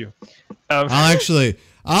 fuck you. I'll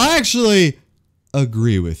actually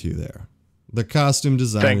agree with you there. The costume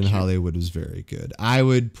design in Hollywood is very good. I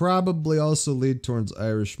would probably also lead towards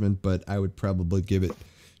Irishman, but I would probably give it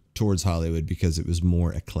towards Hollywood because it was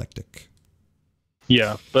more eclectic.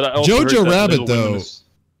 Yeah, but I also Jojo Rabbit, though.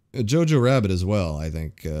 Jojo Rabbit as well, I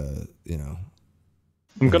think, you know.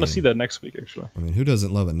 I'm going to see that next week, actually. I mean, who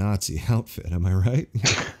doesn't love a Nazi outfit? Am I right?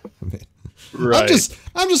 I mean, right.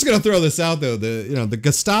 I'm just going to throw this out, though. The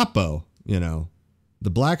Gestapo, the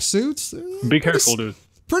black suits. Be careful, dude.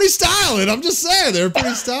 Pretty styling. I'm just saying, they're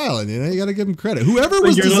pretty styling. You got to give them credit. Whoever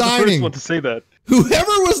was designing, not the first one to say that.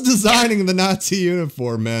 Whoever was designing the Nazi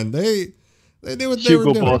uniform, man, they knew what they were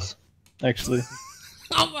doing. Hugo Boss, actually.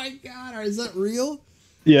 Oh my God, is that real?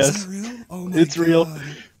 Yes. Is that real? Oh my it's God.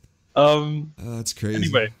 Real. That's crazy.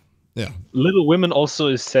 Anyway, yeah. Little Women also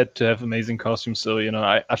is said to have amazing costumes, so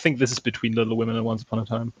I think this is between Little Women and Once Upon a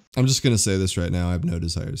Time. I'm just gonna say this right now. I have no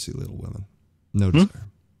desire to see Little Women. No desire.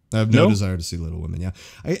 I have no desire to see Little Women. Yeah,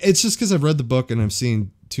 it's just because I've read the book and I've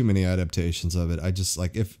seen too many adaptations of it. I just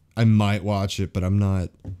if I might watch it, but I'm not.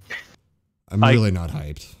 I'm really not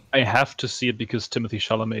hyped. I have to see it because Timothée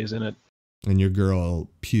Chalamet is in it. And your girl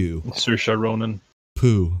Pugh. Saoirse Ronan.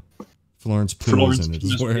 Florence Pugh is in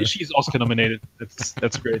it. She's Oscar nominated.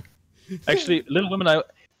 That's great. Actually, Little Women.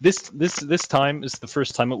 This time is the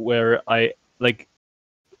first time where I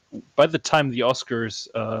by the time the Oscars,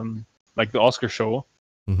 the Oscar show,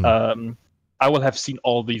 I will have seen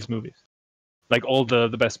all these movies, like all the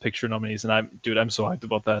Best Picture nominees, and I'm so hyped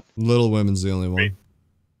about that. Little Women's the only one. Great.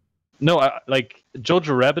 No,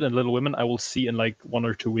 Jojo Rabbit and Little Women I will see in 1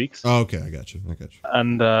 or 2 weeks. Oh, okay, I got you.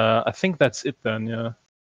 And I think that's it then, yeah.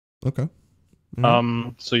 Okay.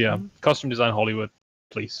 So yeah, costume design Hollywood,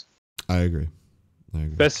 please. I agree.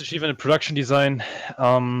 Best achievement in production design.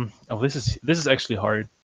 This is actually hard.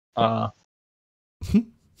 I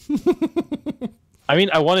mean,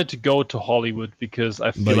 I wanted to go to Hollywood because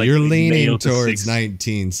I feel like you're leaning towards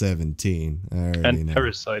 1917. And know.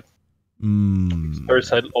 Parasite.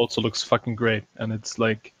 Parasite also looks fucking great, and it's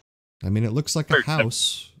like. I mean, it looks like a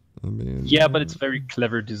house. I mean, yeah, but it's very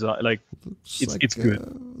clever design. It's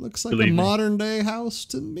good. Looks like a modern day house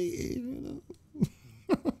to me.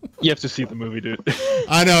 You have to see the movie, dude.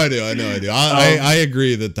 I know I do. I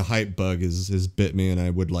agree that the hype bug has bit me, and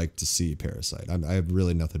I would like to see Parasite. I have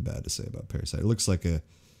really nothing bad to say about Parasite. It looks like a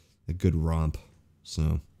good romp.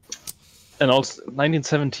 So. And also,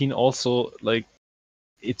 1917 also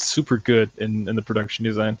it's super good in the production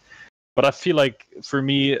design. But I feel like, for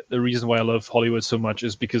me, the reason why I love Hollywood so much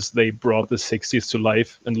is because they brought the 60s to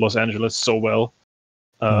life in Los Angeles so well.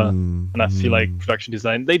 And I feel like production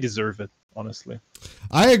design, they deserve it, honestly.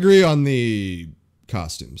 I agree on the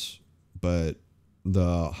costumes, but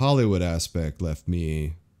the Hollywood aspect left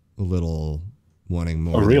me a little wanting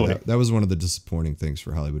more. Oh, really? That was one of the disappointing things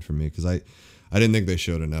for Hollywood for me, because I didn't think they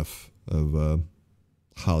showed enough of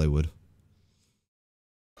Hollywood.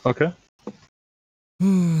 Okay.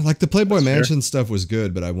 Like the Playboy Mansion stuff was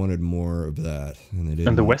good, but I wanted more of that, and they didn't.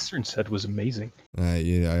 And the Western set was amazing.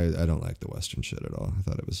 Yeah, I don't like the Western shit at all. I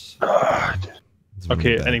thought it was.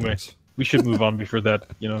 Okay, anyway, we should move on before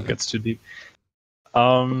that gets too deep.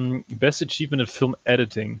 Best achievement in film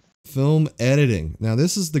editing. Film editing. Now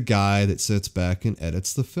this is the guy that sits back and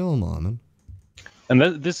edits the film on him. And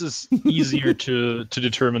this is easier to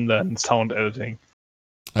determine than sound editing.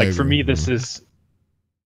 For me, this is.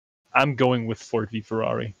 I'm going with Ford v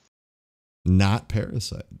Ferrari. Not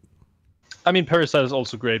Parasite. I mean, Parasite is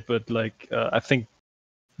also great, but I think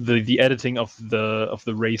the editing of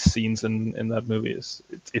the race scenes in that movie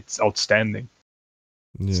it's outstanding.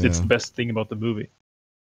 Yeah. It's the best thing about the movie.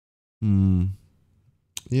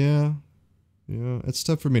 Yeah. It's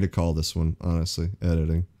tough for me to call this one, honestly.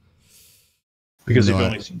 Editing. Because you've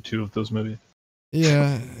only seen 2 of those movies.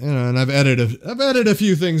 Yeah, and I've edited a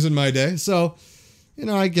few things in my day, so.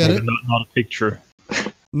 I get it. Not a picture.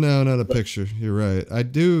 No, not a picture. You're right. I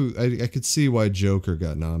could see why Joker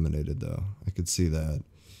got nominated, though. I could see that.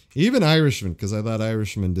 Even Irishman, because I thought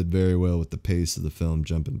Irishman did very well with the pace of the film,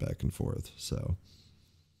 jumping back and forth. So,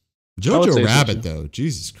 Jojo Rabbit, though,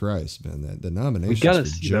 Jesus Christ, man, the nominations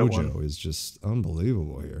for Jojo is just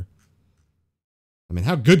unbelievable here. I mean,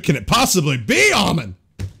 how good can it possibly be, Almond?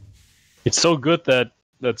 It's so good that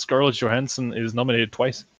Scarlett Johansson is nominated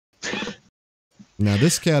twice. Now,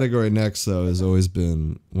 this category next, though, has always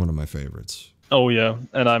been one of my favorites. Oh, yeah.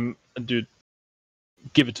 And dude,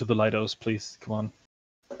 give it to The Lighthouse, please. Come on.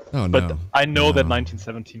 Oh, no. But I know that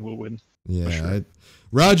 1917 will win. Yeah. Sure.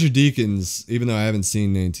 Roger Deakins, even though I haven't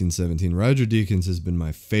seen 1917, Roger Deakins has been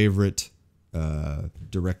my favorite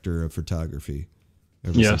director of photography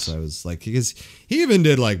ever since I was like, because he even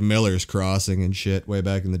did like Miller's Crossing and shit way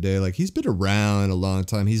back in the day. Like, he's been around a long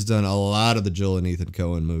time. He's done a lot of the Joel and Ethan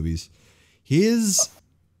Coen movies. His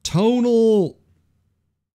tonal,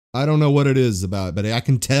 I don't know what it is about, but I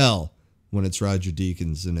can tell when it's Roger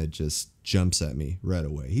Deakins, and it just jumps at me right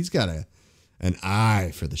away. He's got an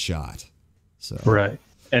eye for the shot. So right.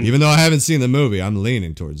 And even though I haven't seen the movie, I'm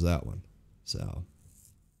leaning towards that one. So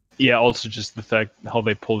yeah, also just the fact how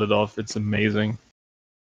they pulled it off, it's amazing.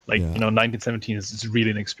 Like, 1917 is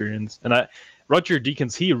really an experience. And Roger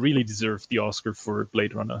Deakins, he really deserved the Oscar for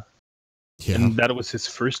Blade Runner. Yeah. And that was his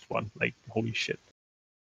first one. Like, holy shit.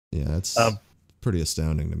 Yeah, that's pretty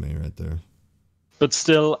astounding to me right there. But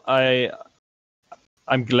still,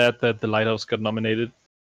 I'm glad that The Lighthouse got nominated.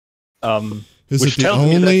 Is it the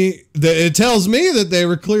only? It tells me that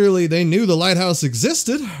they knew The Lighthouse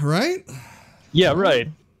existed, right? Yeah, right.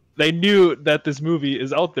 They knew that this movie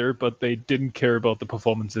is out there, but they didn't care about the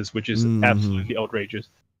performances, which is absolutely outrageous.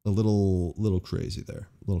 A little crazy there.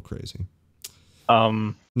 A little crazy.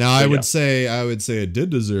 Now I would say it did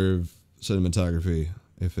deserve cinematography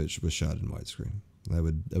if it was shot in widescreen. I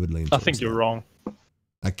would lean. I think you're wrong.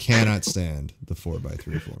 I cannot stand the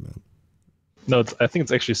 4:3 format. No, I think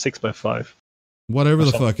it's actually 6:5. Whatever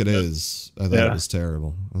the fuck it is, I thought it was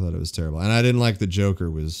terrible. And I didn't like the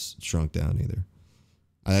Joker was shrunk down either.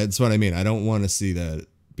 That's what I mean. I don't want to see that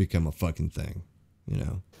become a fucking thing, you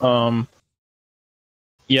know.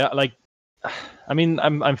 Yeah, like, I mean,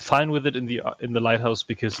 I'm fine with it in the Lighthouse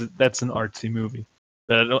because that's an artsy movie.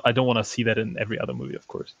 But I don't want to see that in every other movie, of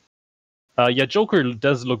course. Yeah, Joker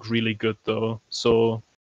does look really good though, so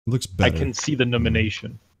it looks better. I can see the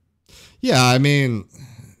nomination. Yeah, I mean,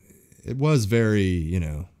 it was very,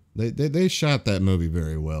 they shot that movie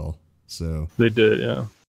very well. So they did, yeah.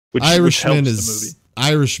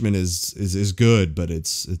 Irishman is good, but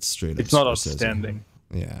it's straight up. It's not outstanding.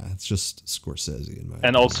 Yeah, it's just Scorsese in my opinion.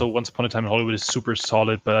 And also, Once Upon a Time in Hollywood is super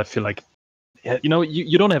solid, but I feel like,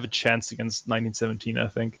 you don't have a chance against 1917. I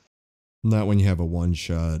think. Not when you have a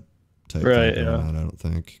one-shot type thing going on, I don't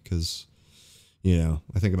think, because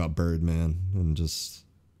I think about Birdman and just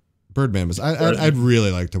Birdman was. I'd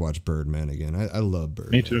really like to watch Birdman again. I love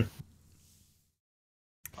Birdman. Me too.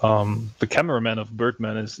 The cameraman of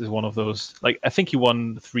Birdman is one of those. Like, I think he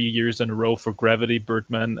won 3 years in a row for Gravity,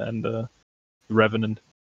 Birdman, and The Revenant.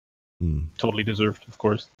 Totally deserved, of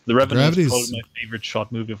course. The Revenant is probably my favorite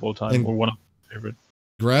shot movie of all time, or one of my favorite.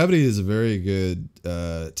 Gravity is a very good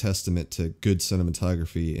testament to good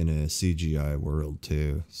cinematography in a CGI world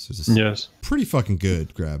too. So yes, pretty fucking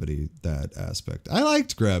good, Gravity, that aspect. I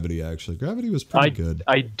liked Gravity actually. Gravity was pretty good.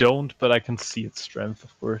 I don't, but I can see its strength,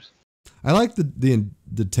 of course. I like the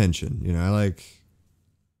tension. I like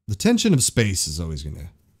the tension of space is always gonna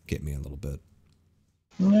get me a little bit.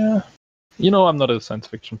 Yeah. I'm not a science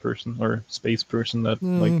fiction person or space person that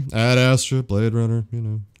Ad Astra, Blade Runner,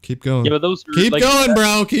 keep going. Yeah, but those are, keep going,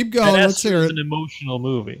 bro. Keep going. Let's hear it. It's an emotional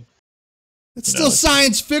movie. It's still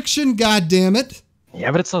science fiction, goddammit. Yeah,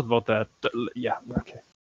 but it's not about that. Yeah, okay.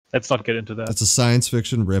 Let's not get into that. It's a science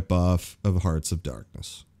fiction ripoff of Hearts of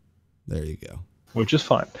Darkness. There you go. Which is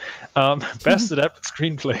fine. Best adapted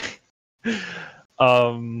screenplay.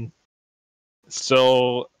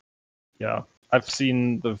 So, yeah, I've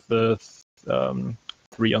seen the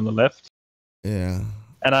 3 on the left. Yeah.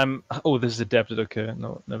 And this is adapted. Okay,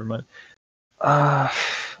 no, never mind.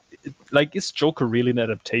 Is Joker really an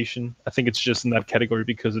adaptation? I think it's just in that category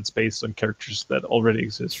because it's based on characters that already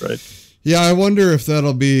exist, right? Yeah, I wonder if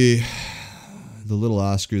that'll be the little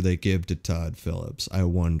Oscar they give to Todd Phillips. I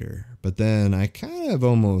wonder. But then I kind of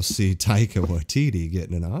almost see Taika Waititi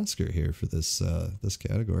getting an Oscar here for this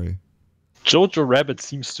category. Jojo Rabbit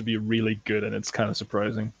seems to be really good, and it's kind of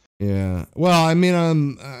surprising. Yeah. Well, I mean,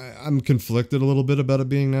 I'm conflicted a little bit about it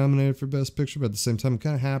being nominated for Best Picture, but at the same time, I'm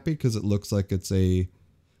kind of happy because it looks like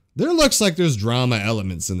there's drama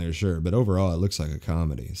elements in there, sure, but overall, it looks like a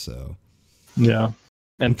comedy. So. Yeah.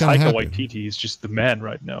 And Taika Waititi is just the man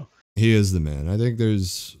right now. He is the man. I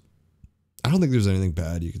don't think there's anything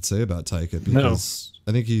bad you could say about Taika, because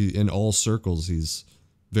I think in all circles, he's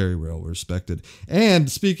very well respected. And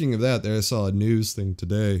speaking of that, I saw a news thing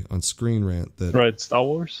today on Screen Rant that Star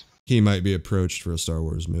Wars. He might be approached for a Star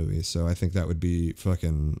Wars movie, so I think that would be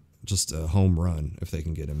fucking just a home run if they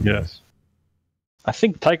can get him. Yes, I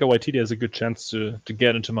think Taika Waititi has a good chance to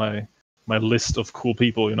get into my list of cool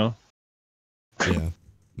people. Yeah.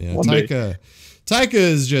 Taika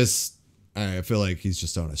is just. I feel like he's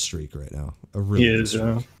just on a streak right now. A really good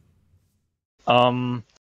streak. I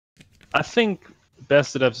think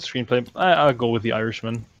best adapted screenplay. I'll go with The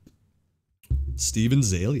Irishman. Steven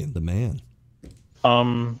Zaillian, the man. I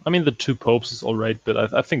mean, The Two Popes is all right,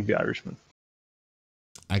 but I think The Irishman.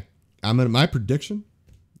 My prediction: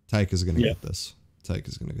 Taika's gonna get this.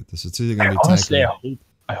 Taika's gonna get this. It's either gonna be Taika.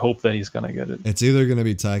 I hope that he's gonna get it. It's either gonna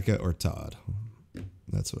be Taika or Todd.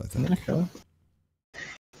 That's what I think. Okay.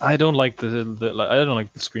 I don't like the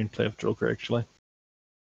screenplay of Joker, actually.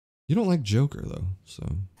 You don't like Joker though, so.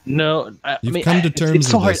 No, You've come to terms. It's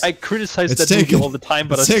so with hard. this. I criticize that movie all the time,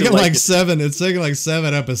 but it's taken like 7. It's taken like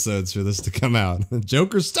 7 episodes for this to come out.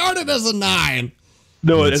 Joker started as a 9.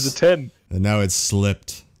 No, as a 10, and now it's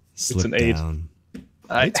slipped. It's an 8. Down.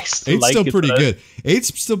 Eight's like still pretty good.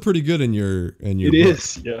 8's still pretty good in your. It book.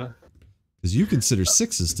 Is, yeah. Because you consider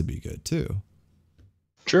 6s to be good too.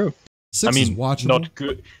 True. 6 is watchable. Not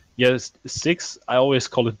good. Yes, 6 I always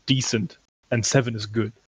call it decent, and 7 is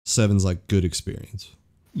good. 7's like good experience.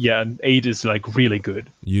 Yeah, and 8 is like really good.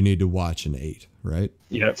 You need to watch an 8, right?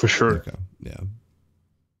 Yeah, for sure. Okay. Yeah.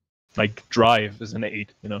 Like Drive is an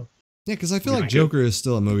 8, Yeah, because I feel like Joker is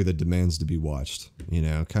still a movie that demands to be watched.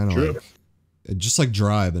 Kind of like just like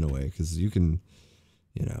Drive in a way, because you can,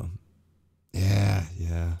 yeah.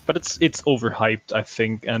 But it's overhyped, I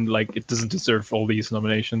think, and like it doesn't deserve all these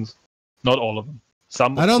nominations. Not all of them.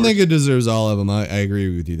 Some. I don't think it deserves all of them. I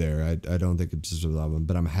agree with you there. I don't think it deserves all of them,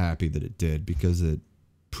 but I'm happy that it did, because it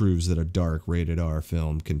proves that a dark rated R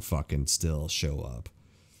film can fucking still show up.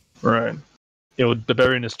 Right.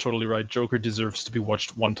 Barbarian is totally right. Joker deserves to be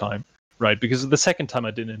watched one time, right? Because the second time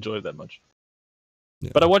I didn't enjoy it that much.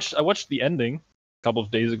 Yeah. But I watched the ending a couple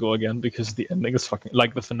of days ago again, because the ending is fucking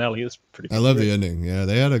like the finale is pretty. I love the ending. Yeah,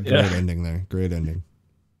 they had a great ending there. Great ending.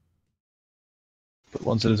 But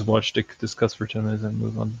once it is watched, discuss for 10 minutes and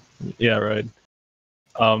move on. Yeah, right.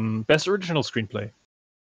 Best original screenplay.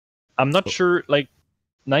 I'm not sure. Like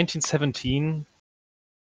 1917.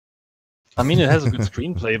 I mean, it has a good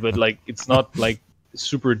screenplay, but like it's not like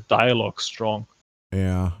super dialogue strong.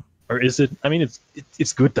 Yeah. Or is it? I mean,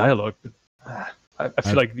 it's good dialogue, but I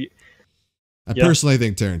feel like I personally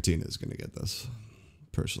think Tarantino is going to get this.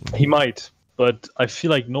 Personally, he might, but I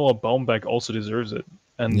feel like Noah Baumbach also deserves it.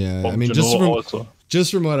 And I mean,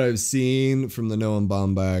 just from what I've seen from the Noah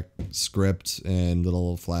Baumbach script and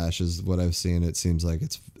little flashes, what I've seen, it seems like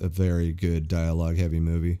it's a very good dialogue-heavy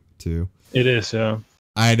movie too. It is, yeah.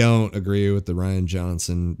 I don't agree with the Rian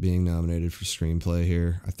Johnson being nominated for screenplay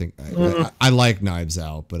here. I think I like Knives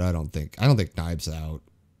Out, but I don't think Knives Out.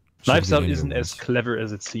 Knives Out isn't as clever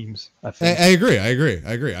as it seems. I think. I agree.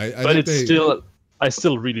 But it's I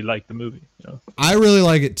still really like the movie. I really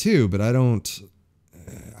like it too, but I don't.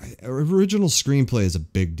 Original screenplay is a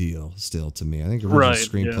big deal still to me. I think original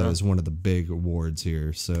screenplay is one of the big awards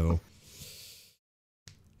here. So,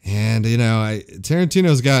 and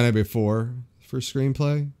Tarantino's gotten it before for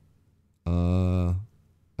screenplay.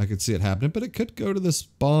 I could see it happening, but it could go to this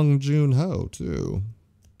Bong Joon-ho too.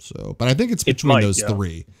 So, but I think it's between those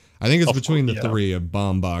three. I think it's between the three of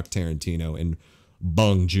Baumbach, Tarantino, and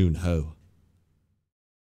Bong Joon-ho.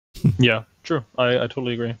 Yeah, true. I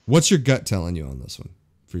totally agree. What's your gut telling you on this one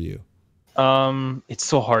for you? It's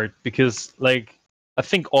so hard because like I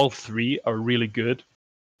think all three are really good,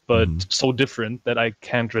 but so different that I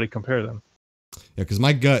can't really compare them. Yeah, because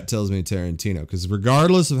my gut tells me Tarantino. Because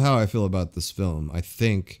regardless of how I feel about this film, I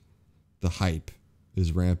think the hype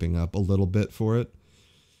is ramping up a little bit for it,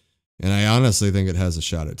 and I honestly think it has a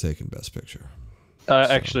shot at taking Best Picture. I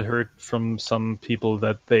actually heard from some people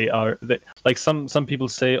that some people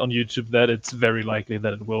say on YouTube that it's very likely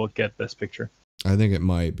that it will get Best Picture. I think it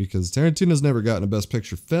might, because Tarantino's never gotten a Best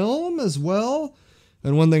Picture film as well.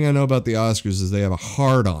 And one thing I know about the Oscars is they have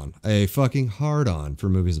a fucking hard-on for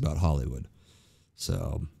movies about Hollywood.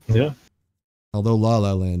 So, yeah. Although La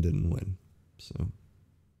La Land didn't win. So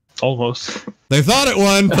almost. They thought it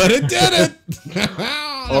won, but it didn't.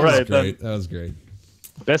 All right. That was great.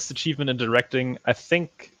 Best achievement in directing, I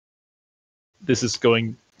think this is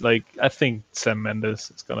going, I think Sam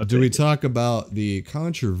Mendes is going to Do we talk about the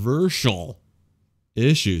controversial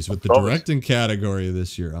issues with the directing category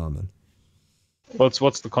this year, Amon. What's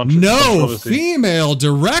the controversy? No female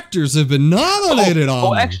directors have been nominated.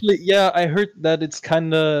 Oh, actually, yeah, I heard that it's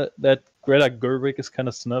kind of that Greta Gerwig is kind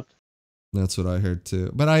of snubbed. That's what I heard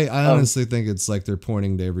too. But I honestly think it's like they're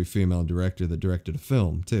pointing to every female director that directed a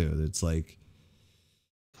film too. It's like,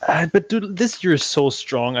 but dude, this year is so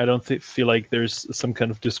strong. I don't feel like there's some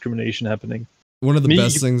kind of discrimination happening. One of the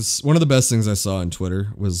best things I saw on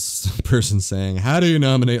Twitter was a person saying, "How do you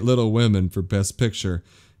nominate Little Women for Best Picture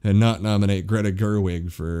and not nominate Greta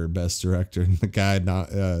Gerwig for Best Director?" And the guy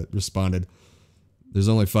responded, "There's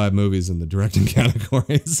only 5 movies in the directing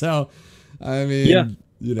category." So, I mean,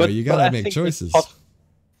 you gotta make choices.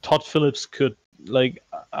 Todd Phillips could I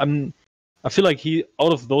feel like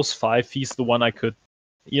out of those 5, he's the one I could,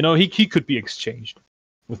 he could be exchanged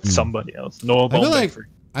with somebody else. Noah Baumbach.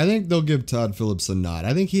 I think they'll give Todd Phillips a nod.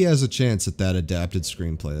 I think he has a chance at that adapted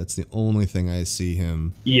screenplay. That's the only thing I see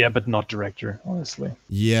him. Yeah, but not director, honestly.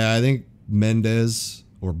 Yeah, I think Mendes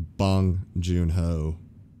or Bong Joon-ho,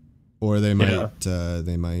 or they might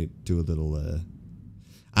do a little.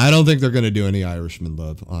 I don't think they're going to do any Irishman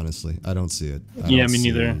love. Honestly, I don't see it. Me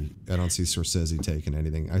neither. I don't see Scorsese taking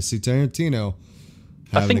anything. I see Tarantino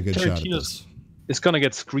having a good shot at this. It's going to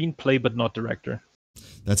get screenplay, but not director.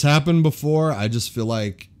 That's happened before. I just feel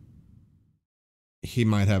like he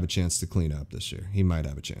might have a chance to clean up this year. He might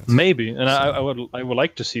have a chance. Maybe, and so. I would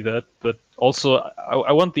like to see that, but also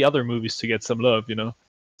I want the other movies to get some love,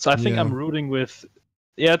 So I think I'm rooting with,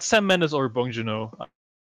 it's Sam Mendes or Bong Joon-ho.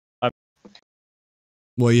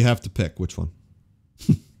 Well, you have to pick which one.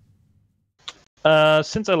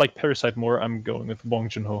 Since I like Parasite more, I'm going with Bong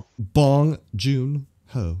Joon-ho. Bong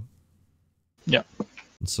Joon-ho. Yeah.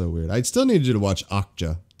 It's so weird. I still need you to watch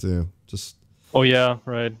Okja too. Oh yeah,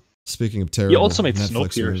 right. Speaking of terrible, he also made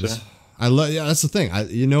Netflix Snowpiercer. Movies. That's the thing. I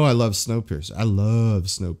love Snowpiercer. I love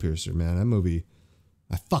Snowpiercer, man. That movie,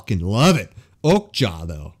 I fucking love it. Okja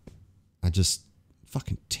though,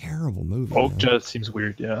 fucking terrible movie. Okja seems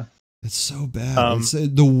weird. Yeah. It's so bad. It's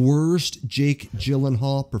the worst Jake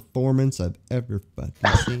Gyllenhaal performance I've ever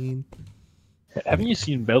fucking seen. Haven't you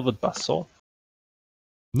seen Velvet Buzzsaw?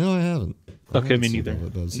 No, I haven't. Okay, me neither.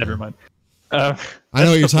 Never mind. I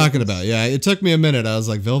know what you're talking about. Yeah, it took me a minute. I was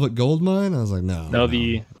like, Velvet Goldmine? I was like, no. No,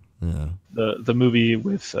 the movie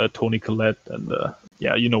with Toni Collette and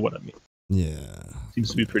you know what I mean. Yeah.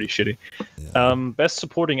 Seems to be pretty shitty. Yeah. Best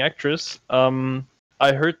Supporting Actress.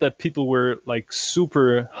 I heard that people were like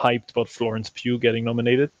super hyped about Florence Pugh getting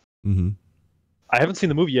nominated. Mm-hmm. I haven't seen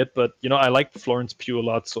the movie yet, but I like Florence Pugh a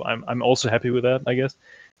lot, so I'm also happy with that, I guess.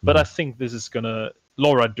 But I think this is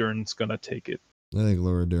Laura Dern's gonna take it. I think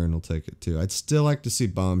Laura Dern will take it too. I'd still like to see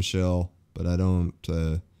Bombshell, but I don't.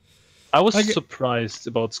 I was surprised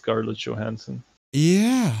about Scarlett Johansson.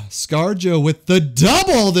 Yeah, ScarJo with the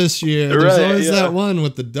double this year. There's always that one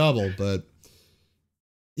with the double, but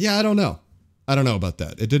yeah, I don't know. I don't know about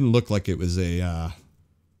that. It didn't look like it was a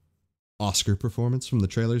Oscar performance from the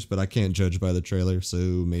trailers, but I can't judge by the trailer, so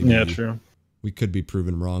maybe true. We could be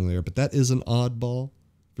proven wrong there. But that is an oddball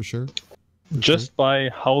for sure. Just by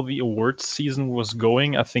how the awards season was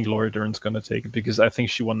going, I think Laura Dern's gonna take it because I think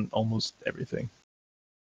she won almost everything.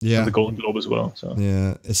 Yeah, and the Golden Globe as well. So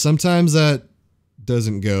yeah, sometimes that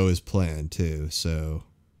doesn't go as planned too. So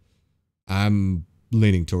I'm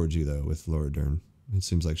leaning towards you though with Laura Dern. It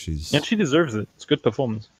seems like she deserves it. It's a good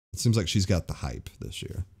performance. It seems like she's got the hype this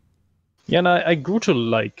year. Yeah, and I grew to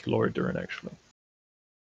like Laura Dern actually.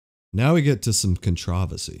 Now we get to some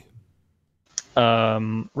controversy.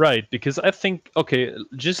 Right, because I think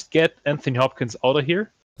just get Anthony Hopkins out of here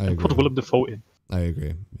and put Willem Dafoe in. I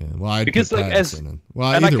agree. Yeah, well, I'd because put Pattinson in.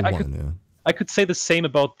 Well, either one. I could say the same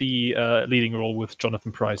about the leading role with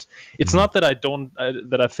Jonathan Pryce. It's not that I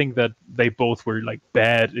think that they both were like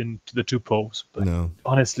bad in the two Popes, but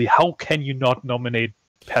honestly, how can you not nominate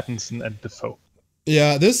Pattinson and Dafoe?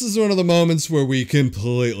 Yeah, this is one of the moments where we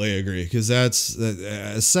completely agree, because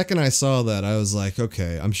the second I saw that, I was like,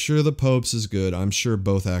 okay, I'm sure the Popes is good. I'm sure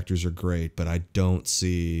both actors are great, but I don't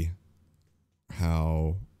see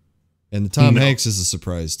how. And the Tom Hanks is a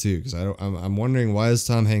surprise too, because I'm wondering, why is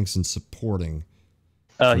Tom Hanks in supporting?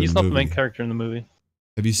 He's not the main character in the movie.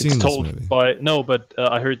 Have you seen this movie? But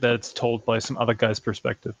I heard that it's told by some other guy's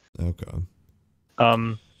perspective. Okay.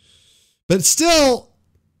 But still.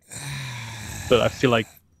 But I feel like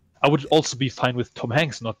I would also be fine with Tom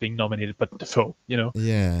Hanks not being nominated, but Dafoe,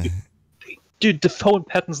 Yeah. Dude, Dafoe and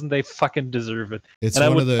Pattinson, they fucking deserve it. I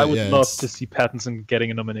would love to see Pattinson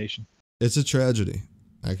getting a nomination. It's a tragedy.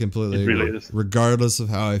 I completely agree. Really is. Regardless of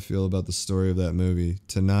how I feel about the story of that movie,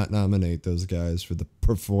 to not nominate those guys for the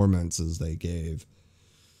performances they gave.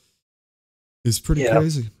 It's pretty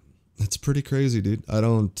crazy. It's pretty crazy, dude. I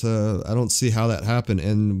don't see how that happened.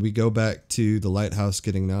 And we go back to The Lighthouse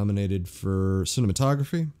getting nominated for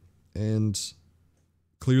cinematography, and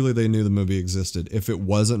clearly they knew the movie existed. If it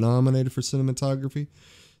wasn't nominated for cinematography,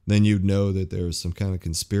 then you'd know that there was some kind of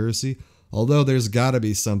conspiracy. Although there's got to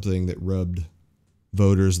be something that rubbed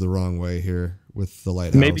voters the wrong way here with The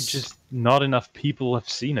Lighthouse. Maybe just not enough people have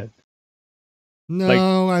seen it.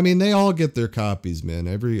 No, I mean, they all get their copies, man.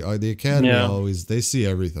 The Academy always, they see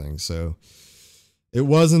everything. So it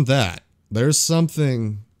wasn't that. There's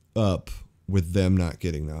something up with them not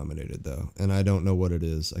getting nominated, though. And I don't know what it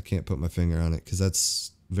is. I can't put my finger on it because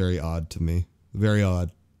that's very odd to me. Very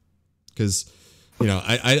odd. Because, you know,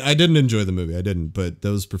 I didn't enjoy the movie. I didn't. But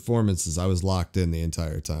those performances, I was locked in the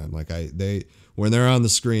entire time. Like, when they're on the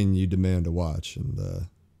screen, you demand to watch. And,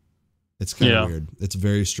 it's kind of weird. It's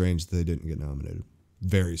very strange that they didn't get nominated.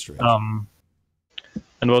 Very strange. And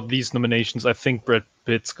about these nominations, I think Brad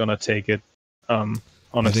Pitt's gonna take it. Honestly,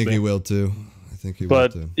 I think he will too.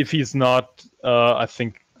 But if he's not, I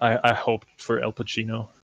think I hope for Al Pacino.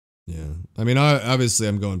 Yeah, I mean, obviously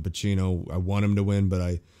I'm going Pacino. I want him to win, but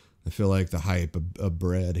I feel like the hype of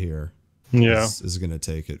Brad here is gonna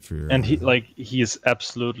take it for. And he is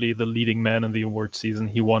absolutely the leading man in the award season.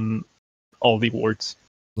 He won all the awards.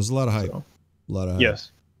 There's a lot of hype. So, a lot of hype. Yes.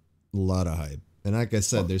 A lot of hype. And like I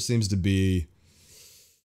said, there seems to be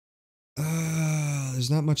there's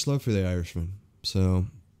not much love for The Irishman. So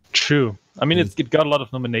true. I mean, it got a lot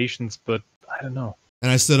of nominations, but I don't know. And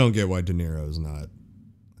I still don't get why De Niro is not.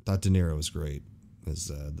 I thought De Niro was great as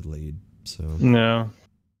the lead. So no.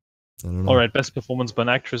 I don't know. All right, best performance by an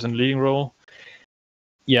actress in leading role.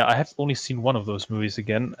 Yeah, I have only seen one of those movies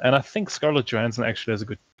again, and I think Scarlett Johansson actually has a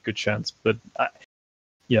good chance. But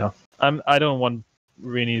I don't want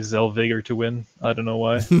Renée Zellweger to win. I don't know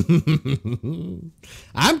why.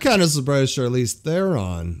 I'm kind of surprised Charlize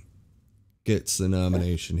Theron gets the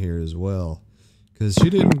nomination here as well, because she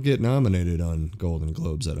didn't get nominated on Golden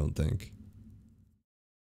Globes, I don't think.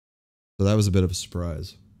 So that was a bit of a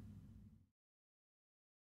surprise.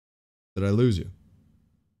 Did I lose you?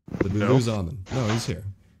 Did we lose Amon? No, he's here.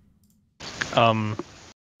 I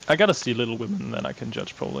gotta see Little Women, and then I can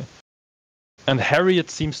judge probably. And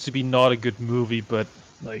Harriet seems to be not a good movie, but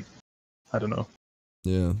like, I don't know.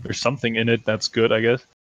 Yeah. There's something in it that's good, I guess.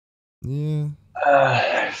 Yeah.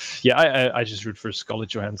 I just root for Scarlett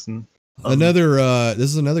Johansson. This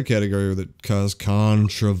is another category that caused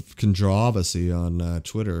controversy on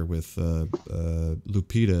Twitter with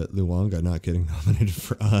Lupita Nyong'o not getting nominated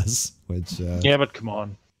for Us, which yeah, but come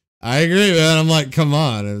on. I agree, man. I'm like, come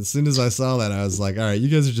on. And as soon as I saw that, I was like, all right, you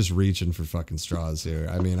guys are just reaching for fucking straws here.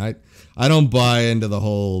 I mean, I don't buy into the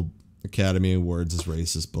whole Academy Awards is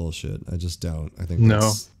racist bullshit. I just don't. I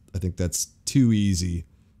think that's too easy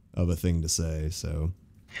of a thing to say. So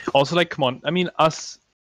also, like, come on. I mean,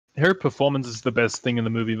 her performance is the best thing in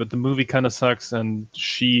the movie, but the movie kind of sucks. And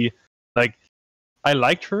she, like, I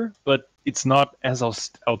liked her, but it's not as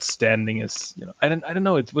outstanding as, you know. I don't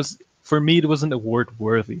know. It was, for me, it wasn't award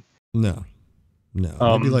worthy. No.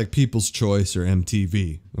 Maybe like People's Choice or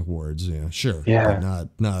MTV Awards. Yeah, sure. Yeah.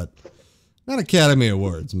 But not Academy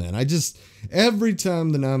Awards, man. Every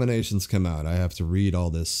time the nominations come out, I have to read all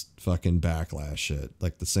this fucking backlash shit.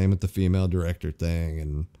 Like the same with the female director thing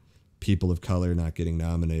and people of color not getting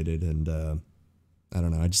nominated. And I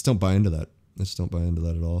don't know. I just don't buy into that. I just don't buy into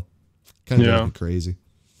that at all. Kind of drives me crazy.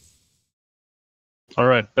 All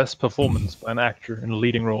right. Best performance by an actor in a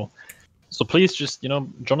leading role. So please just,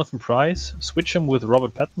 Jonathan Pryce, switch him with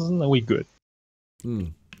Robert Pattinson and we good.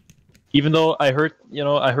 Even though I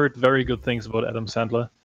heard very good things about Adam Sandler.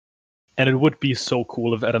 And it would be so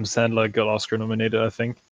cool if Adam Sandler got Oscar nominated, I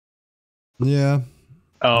think. Yeah.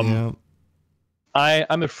 I'm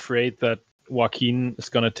afraid that Joaquin is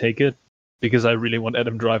going to take it because I really want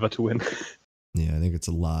Adam Driver to win. Yeah, I think it's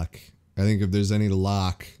a lock. I think if there's any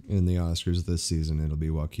lock in the Oscars this season, it'll be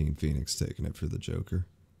Joaquin Phoenix taking it for the Joker.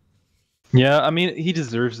 Yeah, I mean, he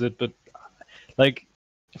deserves it, but like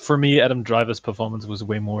for me, Adam Driver's performance was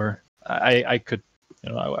way more. I could,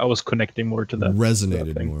 I was connecting more to that.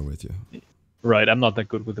 Resonated more with you. Right, I'm not that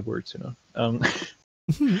good with the words, I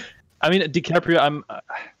mean, DiCaprio,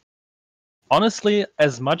 honestly,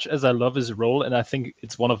 as much as I love his role, and I think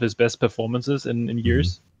it's one of his best performances in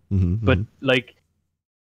years, but like,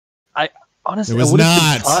 I honestly, it was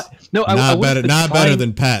not better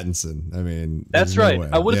than Pattinson. I mean, that's right.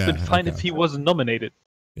 I would have been fine if he wasn't nominated,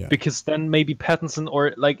 because then maybe Pattinson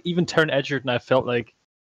or like even Taron Egerton, I felt like.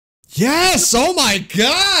 Yes! Oh my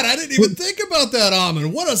God! I didn't even think about that,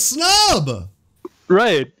 Amon. What a snub!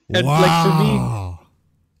 Right, and like for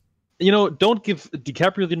me, don't give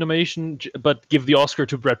DiCaprio the nomination, but give the Oscar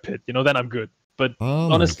to Brad Pitt. Then I'm good. But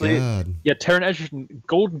honestly, yeah, Taron Egerton,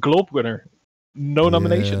 Golden Globe winner, no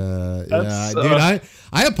nomination. Yeah, dude,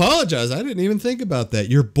 I apologize. I didn't even think about that.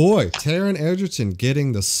 Your boy, Taron Egerton,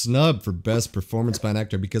 getting the snub for Best Performance by an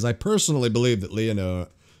Actor, because I personally believe that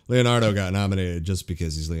Leonardo got nominated just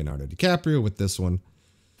because he's Leonardo DiCaprio with this one.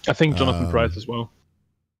 I think Jonathan Pryce as well.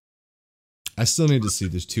 I still need to see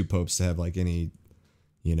there's two popes to have like any,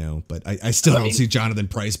 but I still don't see Jonathan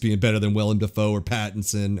Pryce being better than Willem Dafoe or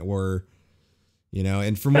Pattinson or,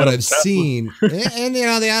 and from what I've seen, and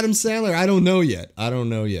the Adam Sandler, I don't know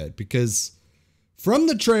yet because from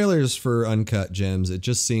the trailers for Uncut Gems, it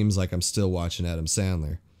just seems like I'm still watching Adam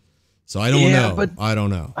Sandler. So I don't know. But I don't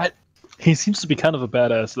know. He seems to be kind of a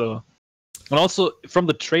badass though. And also from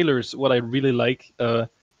the trailers, what I really like,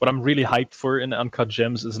 what I'm really hyped for in Uncut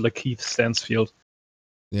Gems is Lakeith Stanfield.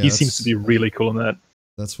 Yeah, he seems to be really cool in that.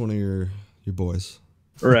 That's one of your boys.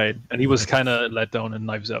 Right. And he was kind of let down in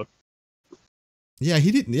Knives Out. Yeah,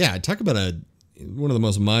 he didn't. Yeah, talk about one of the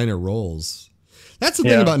most minor roles. That's the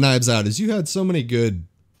thing about Knives Out is you had so many good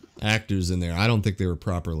actors in there. I don't think they were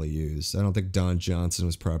properly used. I don't think Don Johnson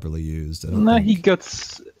was properly used. He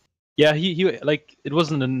got... Yeah, he like, it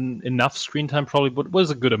wasn't enough screen time probably, but it was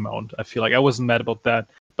a good amount. I feel like I wasn't mad about that.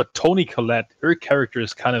 But Toni Collette, her character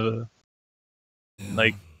is kind of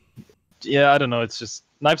I don't know. It's just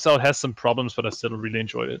Knives Out has some problems, but I still really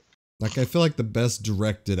enjoyed it. Like, I feel like the best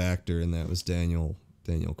directed actor in that was Daniel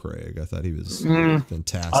Craig. I thought he was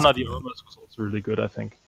fantastic. Anna de Armas was also really good, I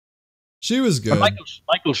think. She was good. But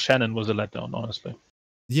Michael Shannon was a letdown, honestly.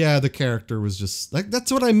 Yeah, the character was just like,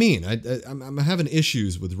 that's what I mean. I'm having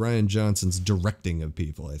issues with Rian Johnson's directing of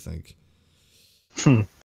people, I think.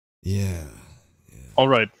 Yeah. All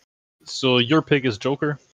right. So your pick is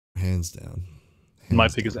Joker? Hands down. My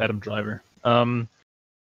pick is Adam Driver.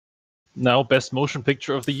 Now, best motion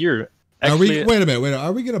picture of the year. Actually, wait a minute.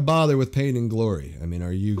 Are we going to bother with Pain and Glory? I mean,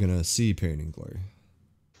 are you going to see Pain and Glory?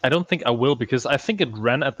 I don't think I will, because I think it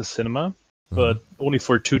ran at the cinema, but only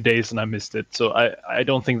for 2 days and I missed it. So I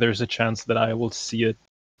don't think there's a chance that I will see it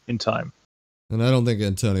in time. And I don't think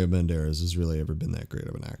Antonio Banderas has really ever been that great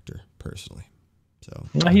of an actor, personally. So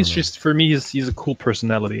he's just, for me, he's a cool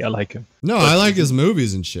personality. I like him. No, I like his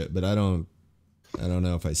movies and shit, but I don't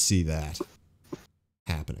know if I see that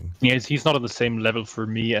happening. Yeah, he's not on the same level for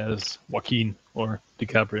me as Joaquin or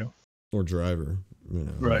DiCaprio. Or Driver,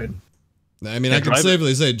 Right. I mean, I can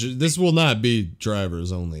safely say this will not be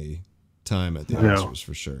Driver's only time at the Oscars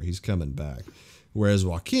for sure. He's coming back. Whereas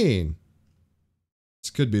Joaquin, this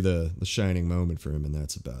could be the shining moment for him, and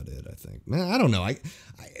that's about it, I think. Man, I don't know.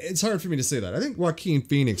 It's hard for me to say that. I think Joaquin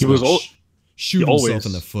Phoenix shoot himself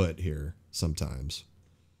in the foot here sometimes.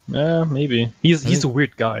 Yeah, maybe. He's a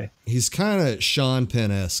weird guy. He's kind of Sean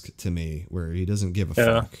Penn-esque to me, where he doesn't give a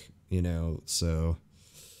fuck, so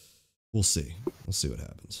we'll see. We'll see what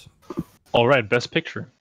happens. All right, best picture.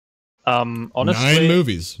 Honestly,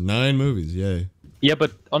 9 movies, yay. Yeah,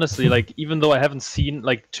 but honestly, like, even though I haven't seen,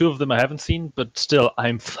 like, 2 of them I haven't seen, but still,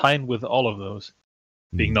 I'm fine with all of those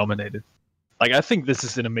being nominated. Like, I think this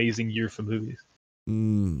is an amazing year for movies.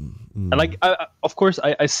 And, like, of course,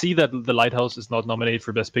 I see that The Lighthouse is not nominated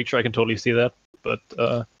for Best Picture. I can totally see that. But,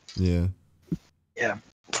 yeah,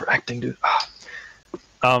 for acting, dude.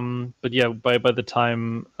 But yeah, by the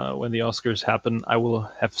time when the Oscars happen, I will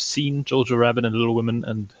have seen Jojo Rabbit and Little Women,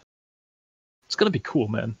 and it's gonna be cool,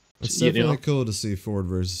 man. It's definitely cool to see Ford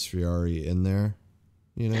versus Ferrari in there,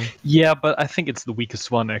 Yeah, but I think it's the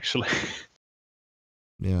weakest one, actually.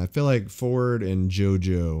 Yeah, I feel like Ford and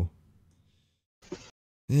Jojo.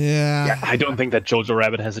 Yeah, I don't think that Jojo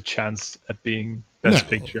Rabbit has a chance at being Best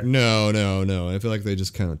Picture. No. I feel like they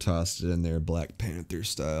just kind of tossed it in there Black Panther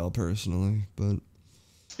style, personally, but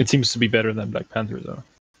it seems to be better than Black Panther, though.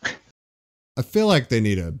 I feel like they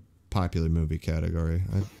need a popular movie category.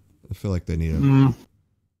 I feel like they need a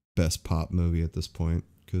best pop movie at this point.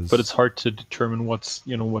 But it's hard to determine what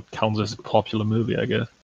counts as a popular movie, I guess.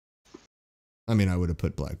 I mean, I would have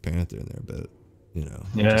put Black Panther in there, but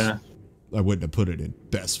yeah, I wouldn't have put it in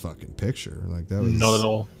Best Fucking Picture. Like, that was not at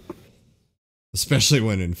all. Especially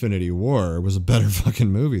when Infinity War was a better fucking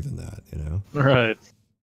movie than that, Right.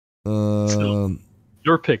 So,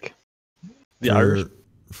 your pick. The Irish.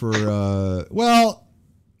 Well,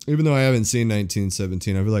 even though I haven't seen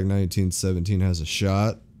 1917, I feel like 1917 has a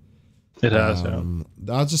shot. It has,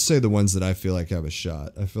 I'll just say the ones that I feel like have a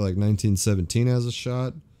shot. I feel like 1917 has a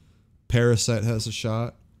shot. Parasite has a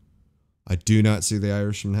shot. I do not see The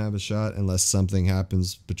Irishman have a shot unless something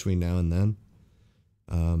happens between now and then.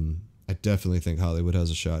 I definitely think Hollywood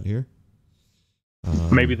has a shot here.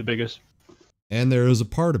 Maybe the biggest. And there is a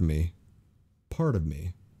part of me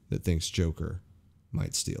that thinks Joker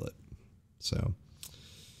might steal it. So,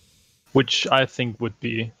 which I think would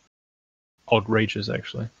be outrageous,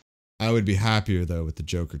 actually. I would be happier though with the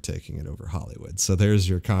Joker taking it over Hollywood. So there's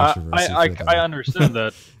your controversy. I understand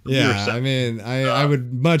that. Yeah, I mean, I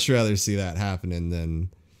would much rather see that happening than,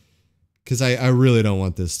 because I really don't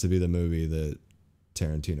want this to be the movie that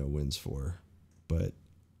Tarantino wins for. But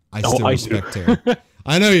I still respect Tarantino.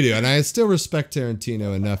 I know you do, and I still respect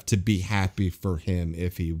Tarantino enough to be happy for him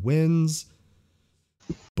if he wins.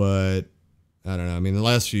 But I don't know. I mean, the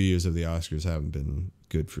last few years of the Oscars haven't been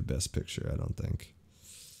good for Best Picture, I don't think.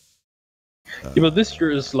 Yeah, but this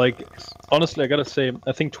year is like, honestly, I gotta say,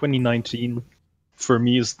 I think 2019 for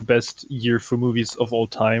me is the best year for movies of all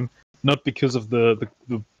time. Not because of the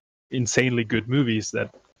insanely good movies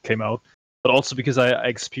that came out, but also because I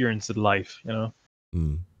experienced it live, you know.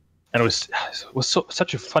 Mm. And it was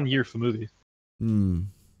such a fun year for movies. Mm.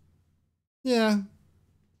 Yeah.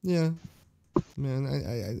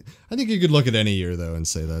 Man, I think you could look at any year though and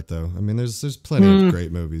say that though. I mean, there's plenty of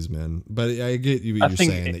great movies, man. But I get you. You're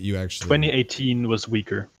saying that you actually 2018 was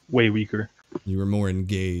weaker, way weaker. You were more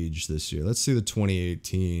engaged this year. Let's see the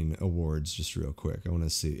 2018 awards just real quick. I want to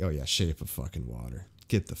see. Oh yeah, Shape of Fucking Water.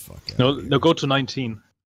 Get the fuck out. No, go to 19.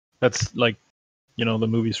 That's like, the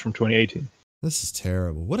movies from 2018. This is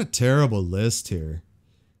terrible. What a terrible list here.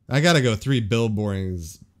 I gotta go 3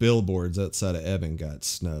 billboards outside of Evan got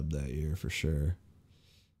snubbed that year for sure.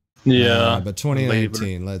 Yeah. But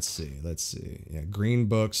 2019, let's see. Yeah, Green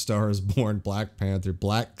Book, Stars Born, Black Panther,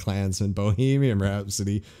 Black Klansman, Bohemian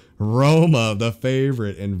Rhapsody, Roma, The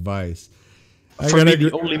Favorite, and Vice. For me,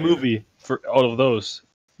 the only movie for all of those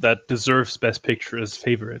that deserves Best Picture is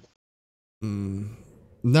Favorite.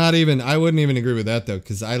 Not even, I wouldn't even agree with that though,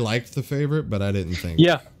 because I liked The Favorite, but I didn't think.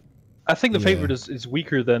 Yeah. I think The Favorite is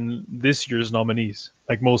weaker than this year's nominees,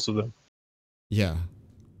 like most of them. Yeah,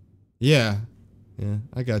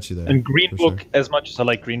 I got you there. And Green Book, as much as I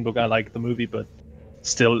like Green Book, I like the movie, but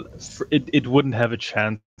still, it wouldn't have a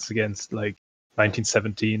chance against like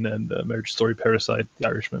 1917 and Marriage Story, Parasite, The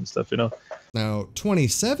Irishman stuff, Now,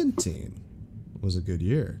 2017 was a good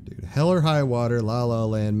year, dude. Hell or High Water, La La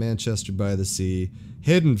Land, Manchester by the Sea,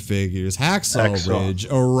 Hidden Figures, Hacksaw Ridge,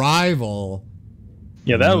 Arrival.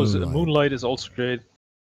 Yeah, that was Moonlight is also great.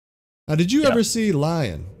 Did you ever see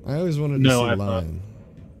Lion? I always wanted to see Lion.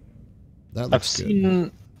 I've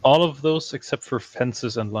seen all of those except for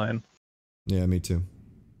Fences and Lion. Yeah, me too.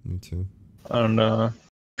 And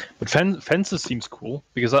but Fences seems cool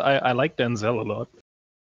because I like Denzel a lot.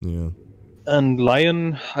 Yeah. And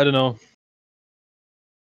Lion, I don't know.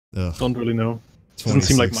 Ugh. Don't really know. Doesn't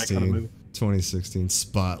seem like my kind of movie. 2016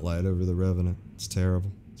 Spotlight over The Revenant. It's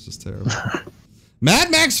terrible. It's just terrible.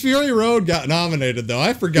 Mad Max Fury Road got nominated though.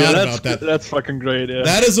 I forgot about that. That's fucking great. Yeah.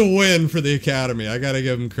 That is a win for the Academy. I gotta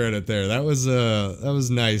give them credit there. That was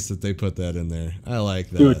nice that they put that in there. I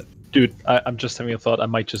like that. Dude, I'm just having a thought. I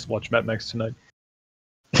might just watch Mad Max tonight.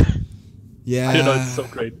 Yeah. It's so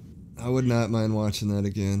great. I would not mind watching that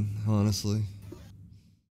again, honestly.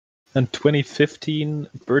 And 2015,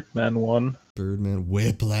 Birdman won. Birdman,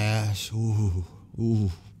 Whiplash, ooh.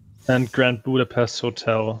 And Grand Budapest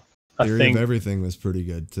Hotel. Theory of Everything was pretty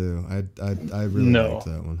good too. I really liked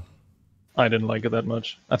that one. I didn't like it that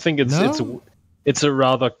much. I think it's a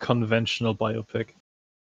rather conventional biopic,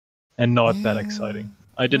 and not that exciting.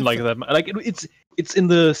 I didn't like it that much. Like it's in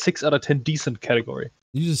the 6 out of 10 decent category.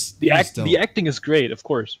 The acting is great, of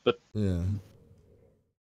course, but yeah.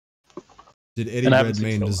 Did Eddie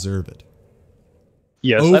Redmayne deserve it?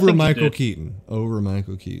 Yes, over Michael Keaton.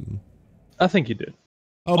 I think he did.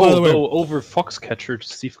 Oh, by the way, over Foxcatcher,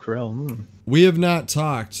 Steve Carell. We have not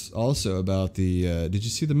talked also about the. Did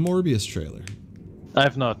you see the Morbius trailer? I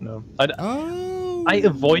have not. No. I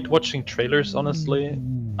avoid watching trailers. Honestly,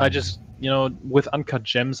 I just with Uncut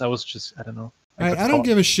Gems, I was just I don't know. I don't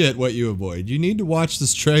give a shit what you avoid. You need to watch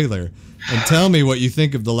this trailer and tell me what you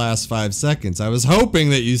think of the last 5 seconds. I was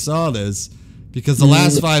hoping that you saw this because the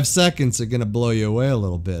last 5 seconds are gonna blow you away a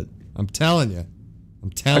little bit. I'm telling you.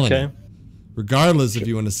 You. Regardless if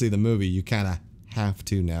you want to see the movie, you kind of have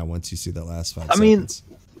to now once you see the last 5 seconds. I mean,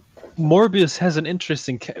 Morbius has an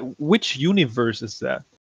interesting... Which universe is that?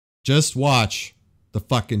 Just watch the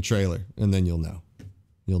fucking trailer, and then you'll know.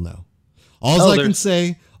 All I can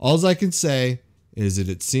say is that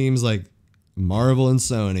it seems like Marvel and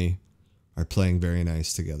Sony are playing very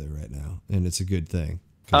nice together right now, and it's a good thing.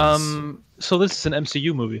 So this is an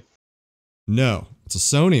MCU movie? No, it's a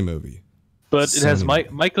Sony movie. But it has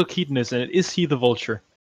Michael Keaton in it. Is he the Vulture?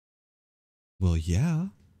 Well, yeah.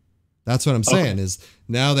 That's what I'm saying is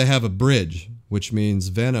now they have a bridge, which means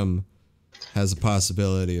Venom has a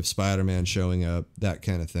possibility of Spider-Man showing up, that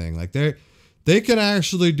kind of thing. Like they can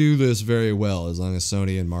actually do this very well as long as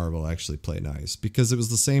Sony and Marvel actually play nice. Because it was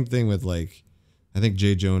the same thing with like, I think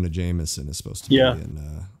J. Jonah Jameson is supposed to be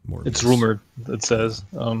in Morbius. It's rumored, it says,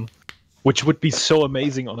 which would be so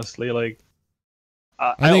amazing, honestly. Like,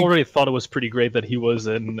 I already thought it was pretty great that he was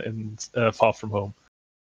in Far From Home.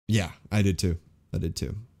 Yeah, I did too.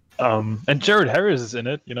 And Jared Harris is in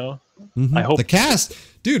it, you know. Mm-hmm. I hope the cast,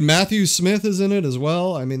 dude. Matthew Smith is in it as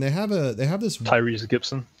well. I mean, they have this Tyrese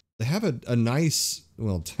Gibson. They have a nice,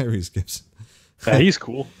 Tyrese Gibson. Yeah, he's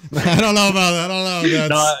cool. I don't know about that. I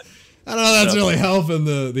don't know. That's really helping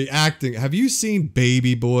the acting. Have you seen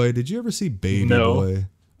Baby Boy? Did you ever see Baby Boy?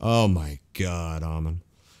 Oh my God, Amon.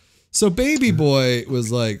 So Baby Boy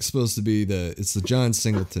was like supposed to be it's the John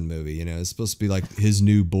Singleton movie, you know. It's supposed to be like his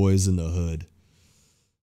new Boys in the Hood.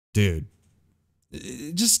 Dude,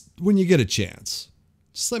 just when you get a chance,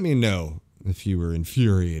 just let me know if you were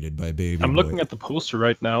infuriated by Baby Boy. I'm looking at the poster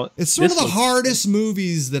right now. It's one of the hardest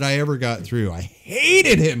movies that I ever got through. I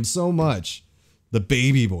hated him so much. The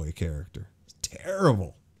Baby Boy character. It's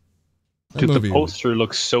terrible. Dude, the poster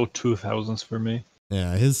looks so 2000s for me.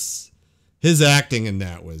 Yeah, his acting in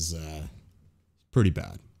that was pretty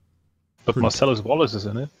bad. But Marcellus Wallace is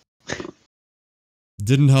in it.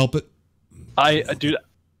 Didn't help it. Dude,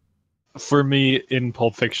 for me in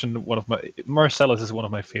Pulp Fiction, Marcellus is one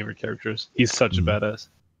of my favorite characters. He's such a badass.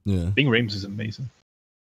 Yeah. Bing Rames is amazing.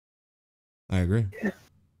 I agree. Yeah.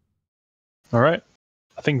 All right.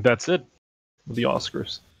 I think that's it with the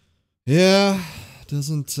Oscars. Yeah.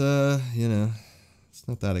 Doesn't, it's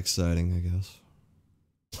not that exciting, I guess.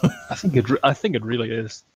 I think it really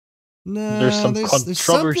is. No, there's some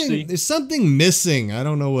controversy. There's something missing. I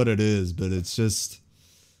don't know what it is, but it's just,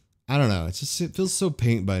 I don't know. It feels so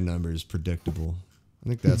paint by numbers, predictable. I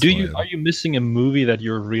think that's. Are you missing a movie that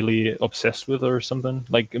you're really obsessed with or something?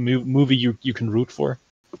 Like a movie you can root for?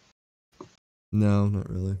 No, not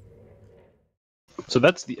really. So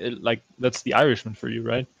that's the Irishman for you,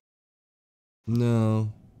 right? No.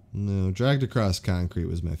 Dragged Across Concrete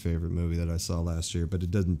was my favorite movie that I saw last year, but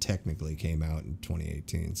it didn't technically came out in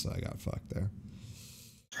 2018, so I got fucked there.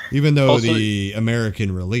 Even though the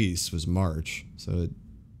American release was March, so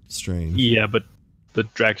it's strange. Yeah, but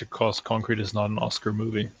Dragged Across Concrete is not an Oscar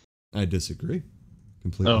movie. I disagree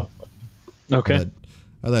completely. Oh, okay.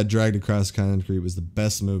 I thought Dragged Across Concrete was the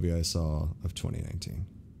best movie I saw of 2019.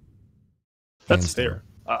 That's fair.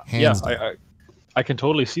 I can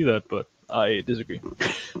totally see that, but I disagree.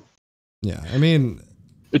 Yeah, I mean,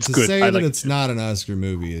 it's to good. say that it's not an Oscar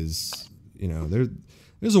movie is,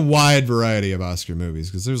 there's a wide variety of Oscar movies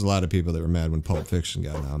because there's a lot of people that were mad when Pulp Fiction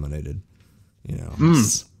got nominated.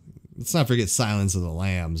 Let's not forget Silence of the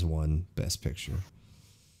Lambs won Best Picture.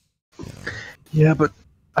 Yeah, but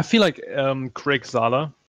I feel like Craig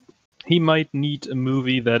Zala, he might need a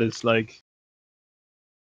movie that is like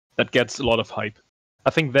that gets a lot of hype.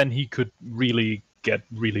 I think then he could really get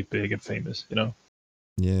really big and famous, Yeah,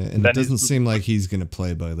 and it doesn't seem like he's going to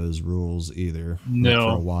play by those rules either. No. Not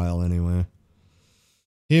for a while anyway.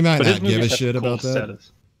 He might not give a shit about that.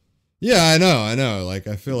 Status. Yeah, I know. Like,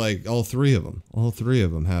 I feel like all three of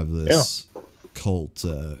them have this cult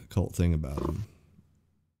thing about them.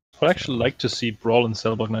 I'd actually like to see Brawl in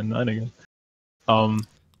Cellblock 99 again.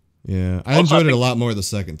 Yeah, I enjoyed it a lot more the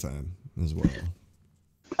second time as well.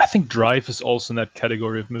 I think Drive is also in that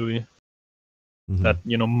category of movie. Mm-hmm. That,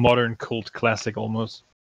 modern cult classic almost.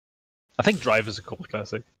 I think Drive is a cult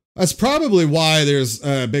classic. That's probably why there's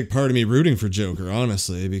a big part of me rooting for Joker,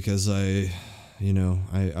 honestly, because I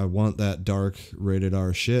want that dark rated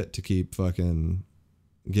R shit to keep fucking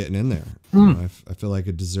getting in there. I feel like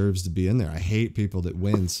it deserves to be in there. I hate people that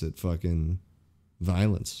wince at fucking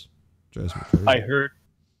violence. Drives me crazy. I heard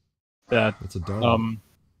that. It's a dog.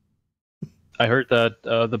 I heard that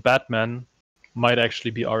the Batman might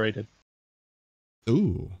actually be R-rated.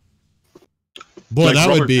 Ooh, boy, like that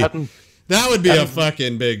would be a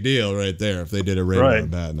fucking big deal right there if they did a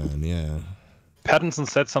rated Batman. Yeah, Pattinson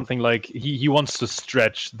said something like he wants to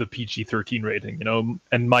stretch the PG-13 rating,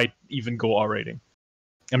 and might even go R rating,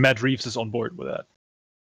 and Matt Reeves is on board with that.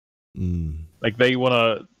 Like they want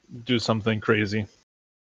to do something crazy,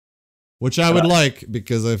 which I would like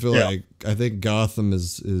because I feel like I think Gotham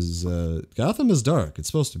is dark. It's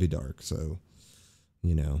supposed to be dark, so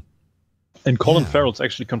And Colin Farrell's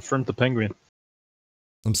actually confirmed the Penguin.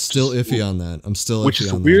 I'm still iffy on that. Which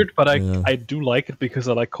is weird, but I do like it because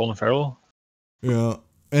I like Colin Farrell. Yeah,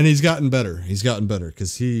 and he's gotten better.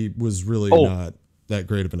 Because he was really not that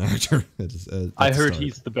great of an actor. I heard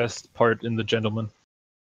he's the best part in The Gentleman,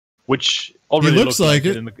 which already looks like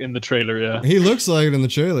it in the trailer. Yeah, he looks like it in the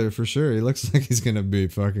trailer for sure. He looks like he's gonna be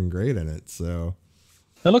fucking great in it. So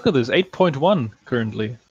now look at this, 8.1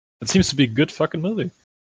 currently. It seems to be a good fucking movie.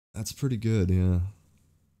 that's pretty good, yeah.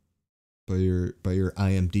 By your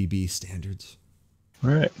IMDb standards.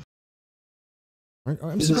 All right.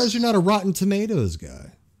 I'm surprised you're not a Rotten Tomatoes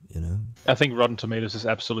guy. You know, I think Rotten Tomatoes is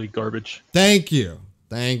absolutely garbage. Thank you.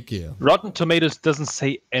 Rotten Tomatoes doesn't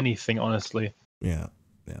say anything, honestly. Yeah.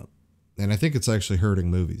 And I think it's actually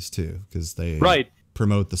hurting movies too, because they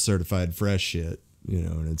promote the certified fresh shit. You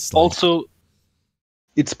know, and it's like, also,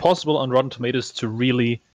 it's possible on Rotten Tomatoes to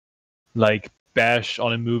really like bash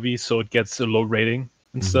on a movie so it gets a low rating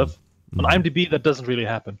and stuff. On IMDb, that doesn't really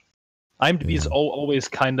happen. IMDb is always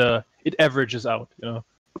kind of, it averages out, you know.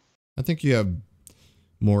 I think you have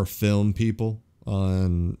more film people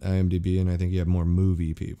on IMDb, and I think you have more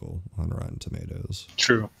movie people on Rotten Tomatoes.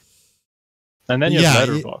 True. And then you have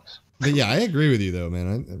Letterboxd. But yeah, I agree with you though,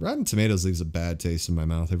 man. Rotten Tomatoes leaves a bad taste in my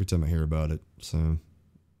mouth every time I hear about it. So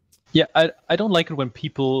yeah, I don't like it when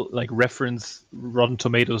people like reference Rotten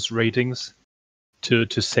Tomatoes ratings to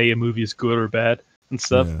say a movie is good or bad and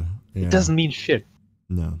stuff. Yeah. It doesn't mean shit.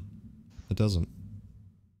 No, it doesn't.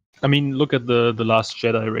 I mean, look at the Last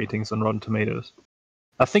Jedi ratings on Rotten Tomatoes.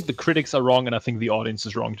 I think the critics are wrong, and I think the audience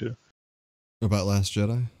is wrong too. About Last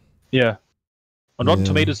Jedi? Yeah. On Rotten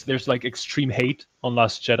Tomatoes, there's like extreme hate on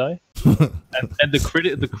Last Jedi, and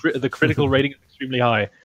the critical rating is extremely high.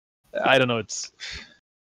 I don't know. It's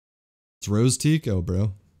Rose Tico,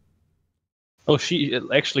 bro. Oh, she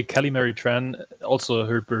actually Kelly Mary Tran also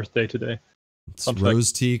her birthday today. It's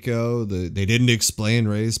Rose Tico. They didn't explain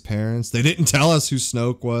Rey's parents. They didn't tell us who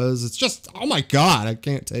Snoke was. It's just, oh my god, I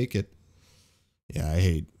can't take it. Yeah, I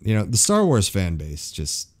hate, the Star Wars fan base.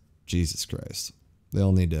 Just Jesus Christ, they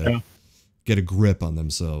all need to get a grip on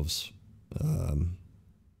themselves.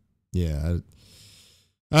 Yeah,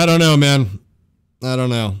 I don't know, man. I don't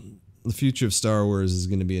know. The future of Star Wars is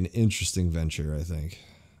going to be an interesting venture, I think.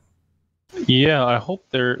 Yeah, I hope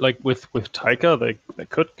they're like with Taika, they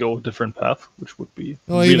could go a different path, which would be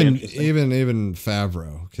even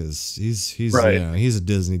Favreau, because he's right. He's a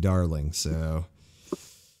Disney darling. So,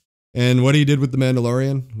 and what he did with the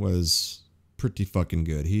Mandalorian was pretty fucking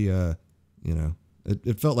good. He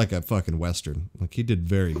it felt like a fucking Western. Like he did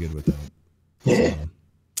very good with that.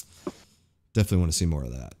 Definitely want to see more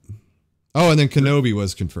of that. Oh, and then Kenobi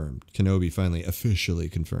was confirmed. Kenobi finally officially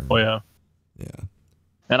confirmed. Oh yeah. Yeah.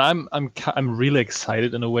 And I'm really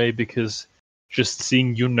excited in a way because just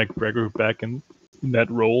seeing Ewan McGregor back in that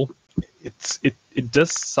role, it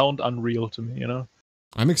does sound unreal to me,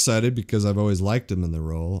 I'm excited because I've always liked him in the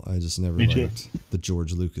role. I just never liked the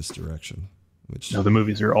George Lucas direction. No, the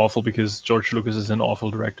movies are awful because George Lucas is an awful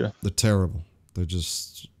director. They're terrible. They're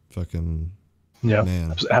just fucking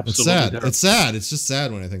man. Absolutely. It's sad. Terrible. It's sad. It's just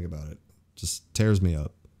sad when I think about it. Just tears me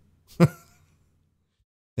up.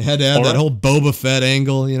 They had to add that whole Boba Fett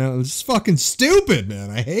angle, It was just fucking stupid, man.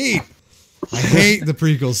 I hate the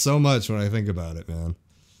prequels so much when I think about it, man.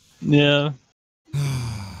 Yeah.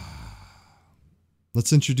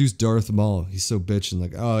 Let's introduce Darth Maul. He's so bitching,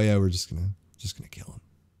 like, oh yeah, we're just gonna kill him.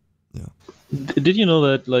 Yeah. Did you know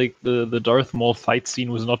that like the Darth Maul fight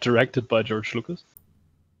scene was not directed by George Lucas?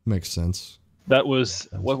 Makes sense. That was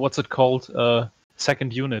what's it called?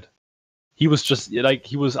 Second unit. He was just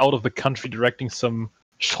he was out of the country directing some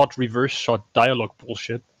reverse shot dialogue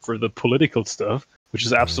bullshit for the political stuff, which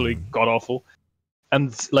is absolutely god awful.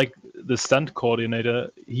 And like the stunt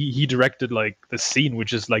coordinator, he directed like the scene,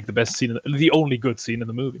 which is like the best scene, the only good scene in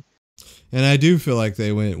the movie. And I do feel like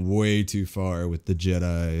they went way too far with the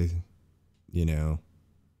Jedi,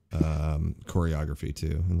 choreography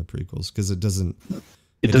too in the prequels because it doesn't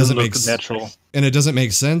look natural, and it doesn't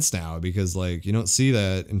make sense now because like you don't see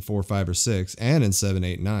that in 4, 5, or 6, and in 7,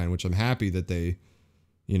 8, 9, which I'm happy that they.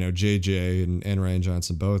 JJ and Rian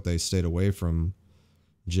Johnson both, they stayed away from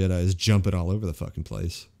Jedis jumping all over the fucking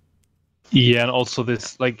place. Yeah, and also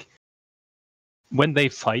this, like, when they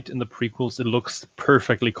fight in the prequels, it looks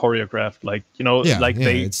perfectly choreographed. Like,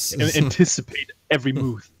 they anticipate every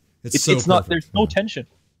move. It's not, there's no tension.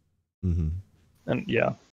 Mm-hmm. And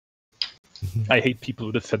yeah. I hate people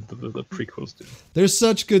who defend the prequels, dude. There's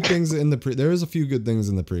such good things in there is a few good things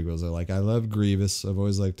in the prequels. I love Grievous. I've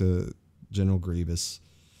always liked General Grievous.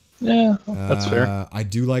 Yeah, that's fair. I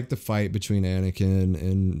do like the fight between Anakin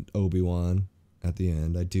and Obi-Wan at the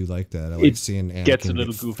end. I do like that. I like seeing Anakin gets a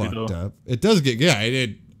little goofy, fucked though. up. It does get,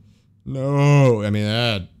 it no. I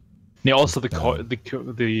mean, Yeah, also the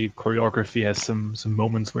choreography has some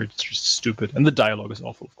moments where it's just stupid, and the dialogue is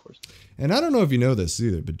awful, of course. And I don't know if you know this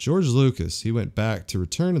either, but George Lucas, he went back to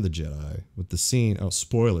Return of the Jedi with the scene. Oh,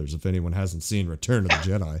 spoilers if anyone hasn't seen Return of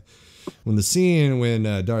the Jedi. When the scene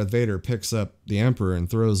when Darth Vader picks up the Emperor and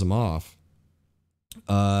throws him off,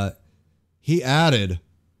 he added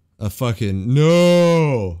a fucking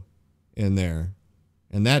no in there,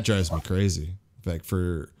 and that drives me crazy. In fact,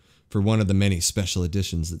 for one of the many special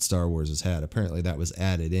editions that Star Wars has had, apparently that was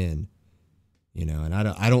added in, you know, and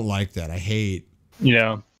I don't like that. I hate.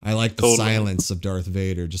 Yeah. I like the silence of Darth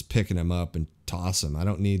Vader just picking him up and toss him. I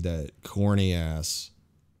don't need that corny ass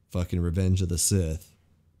fucking Revenge of the Sith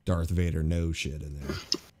Darth Vader no shit in there.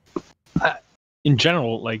 In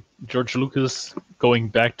general, like George Lucas going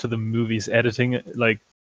back to the movies, editing like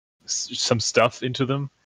some stuff into them,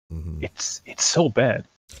 it's so bad.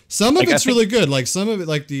 Some of it's really good. Like some of it,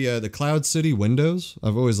 like the Cloud City windows.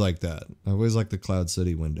 I've always liked that. I've always liked the Cloud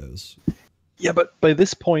City windows. Yeah, but by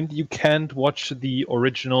this point, you can't watch the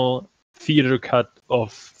original theater cut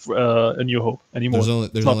of A New Hope anymore.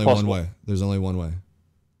 There's only one way. There's only one way.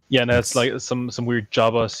 Yeah, and that's like some weird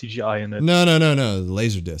Java CGI in it. No. The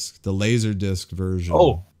Laserdisc. The Laserdisc version.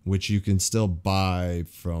 Oh. Which you can still buy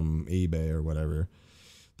from eBay or whatever.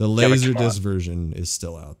 The Laserdisc version is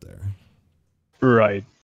still out there. Right.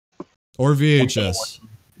 Or VHS.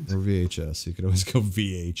 Or VHS. You could always go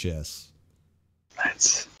VHS.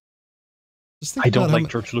 I don't like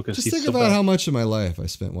George Lucas. Just think about how much of my life I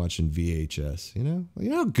spent watching VHS. You know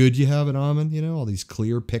how good you have it, Amon. You know, all these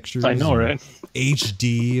clear pictures. I know, right?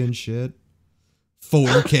 HD and shit.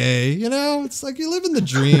 4K. You know, it's like you're living the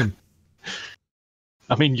dream.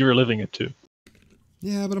 I mean, you're living it too.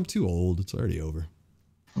 Yeah, but I'm too old. It's already over.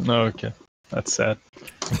 No, okay. That's sad.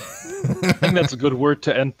 I think that's a good word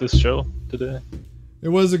to end this show today. It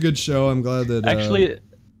was a good show. I'm glad that... Actually...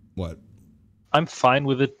 What? I'm fine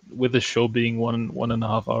with it, with the show being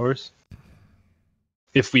 1.5 hours.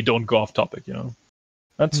 If we don't go off topic, you know.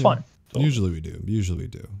 That's fine. So. Usually we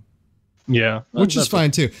do. Yeah. Which is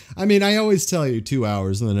fine too. I mean, I always tell you 2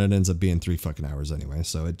 hours and then it ends up being 3 fucking hours anyway.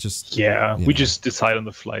 So it just... Yeah, we just decide on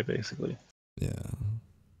the fly, basically. Yeah.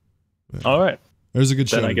 All right. There's a good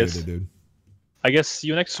show today, dude. I guess see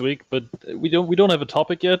you next week, but we don't have a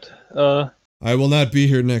topic yet. I will not be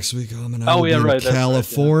here next week. I'm in California. Right,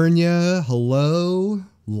 yeah. Hello,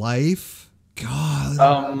 life.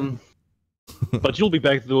 God. But you'll be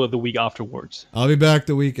back the week afterwards. I'll be back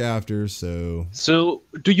the week after. So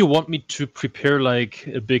do you want me to prepare like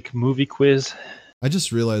a big movie quiz? I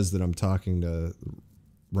just realized that I'm talking to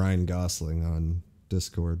Ryan Gosling on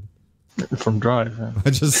Discord. From Drive. Yeah. I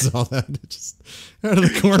just saw that. It just out of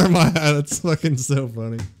the corner of my eye. That's fucking so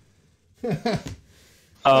funny. You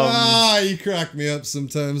crack me up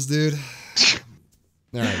sometimes, dude.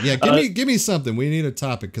 All right, yeah, give me something. We need a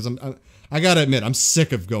topic because I gotta admit I'm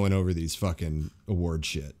sick of going over these fucking award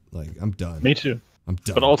shit. Like I'm done. Me too. I'm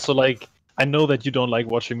done. But also like I know that you don't like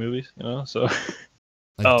watching movies, you know. So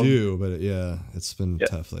I do, but it's been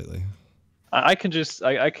tough lately. I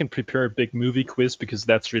can prepare a big movie quiz because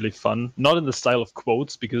that's really fun. Not in the style of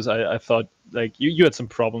quotes because I thought like you had some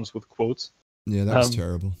problems with quotes. Yeah, that was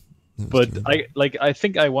terrible. But terrible. I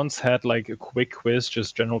think I once had like a quick quiz,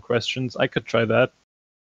 just general questions. I could try that.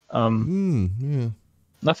 Yeah.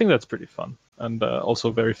 I think that's pretty fun and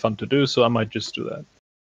also very fun to do. So I might just do that.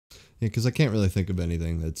 Yeah, because I can't really think of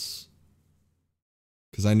anything that's.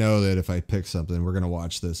 Because I know that if I pick something, we're gonna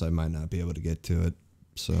watch this. I might not be able to get to it.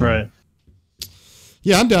 So right.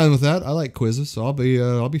 Yeah, I'm down with that. I like quizzes, so I'll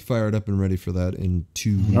be fired up and ready for that in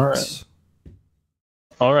 2 weeks.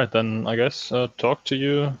 All right, then I guess talk to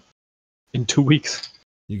you in 2 weeks.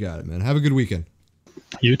 You got it, man. Have a good weekend.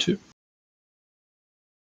 You too.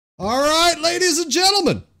 All right, ladies and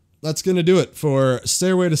gentlemen, that's going to do it for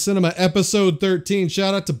Stairway to Cinema episode 13.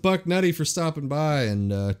 Shout out to Buck Nutty for stopping by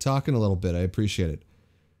and talking a little bit. I appreciate it.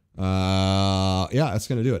 Yeah, that's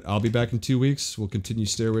going to do it. I'll be back in 2 weeks. We'll continue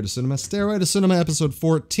Stairway to Cinema. Stairway to Cinema episode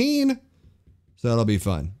 14. So that'll be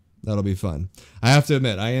fun. That'll be fun. I have to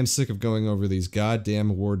admit, I am sick of going over these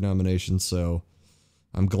goddamn award nominations, so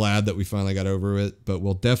I'm glad that we finally got over it. But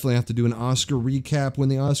we'll definitely have to do an Oscar recap when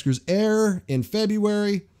the Oscars air in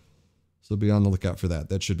February. So be on the lookout for that.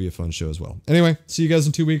 That should be a fun show as well. Anyway, see you guys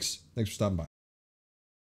in 2 weeks. Thanks for stopping by.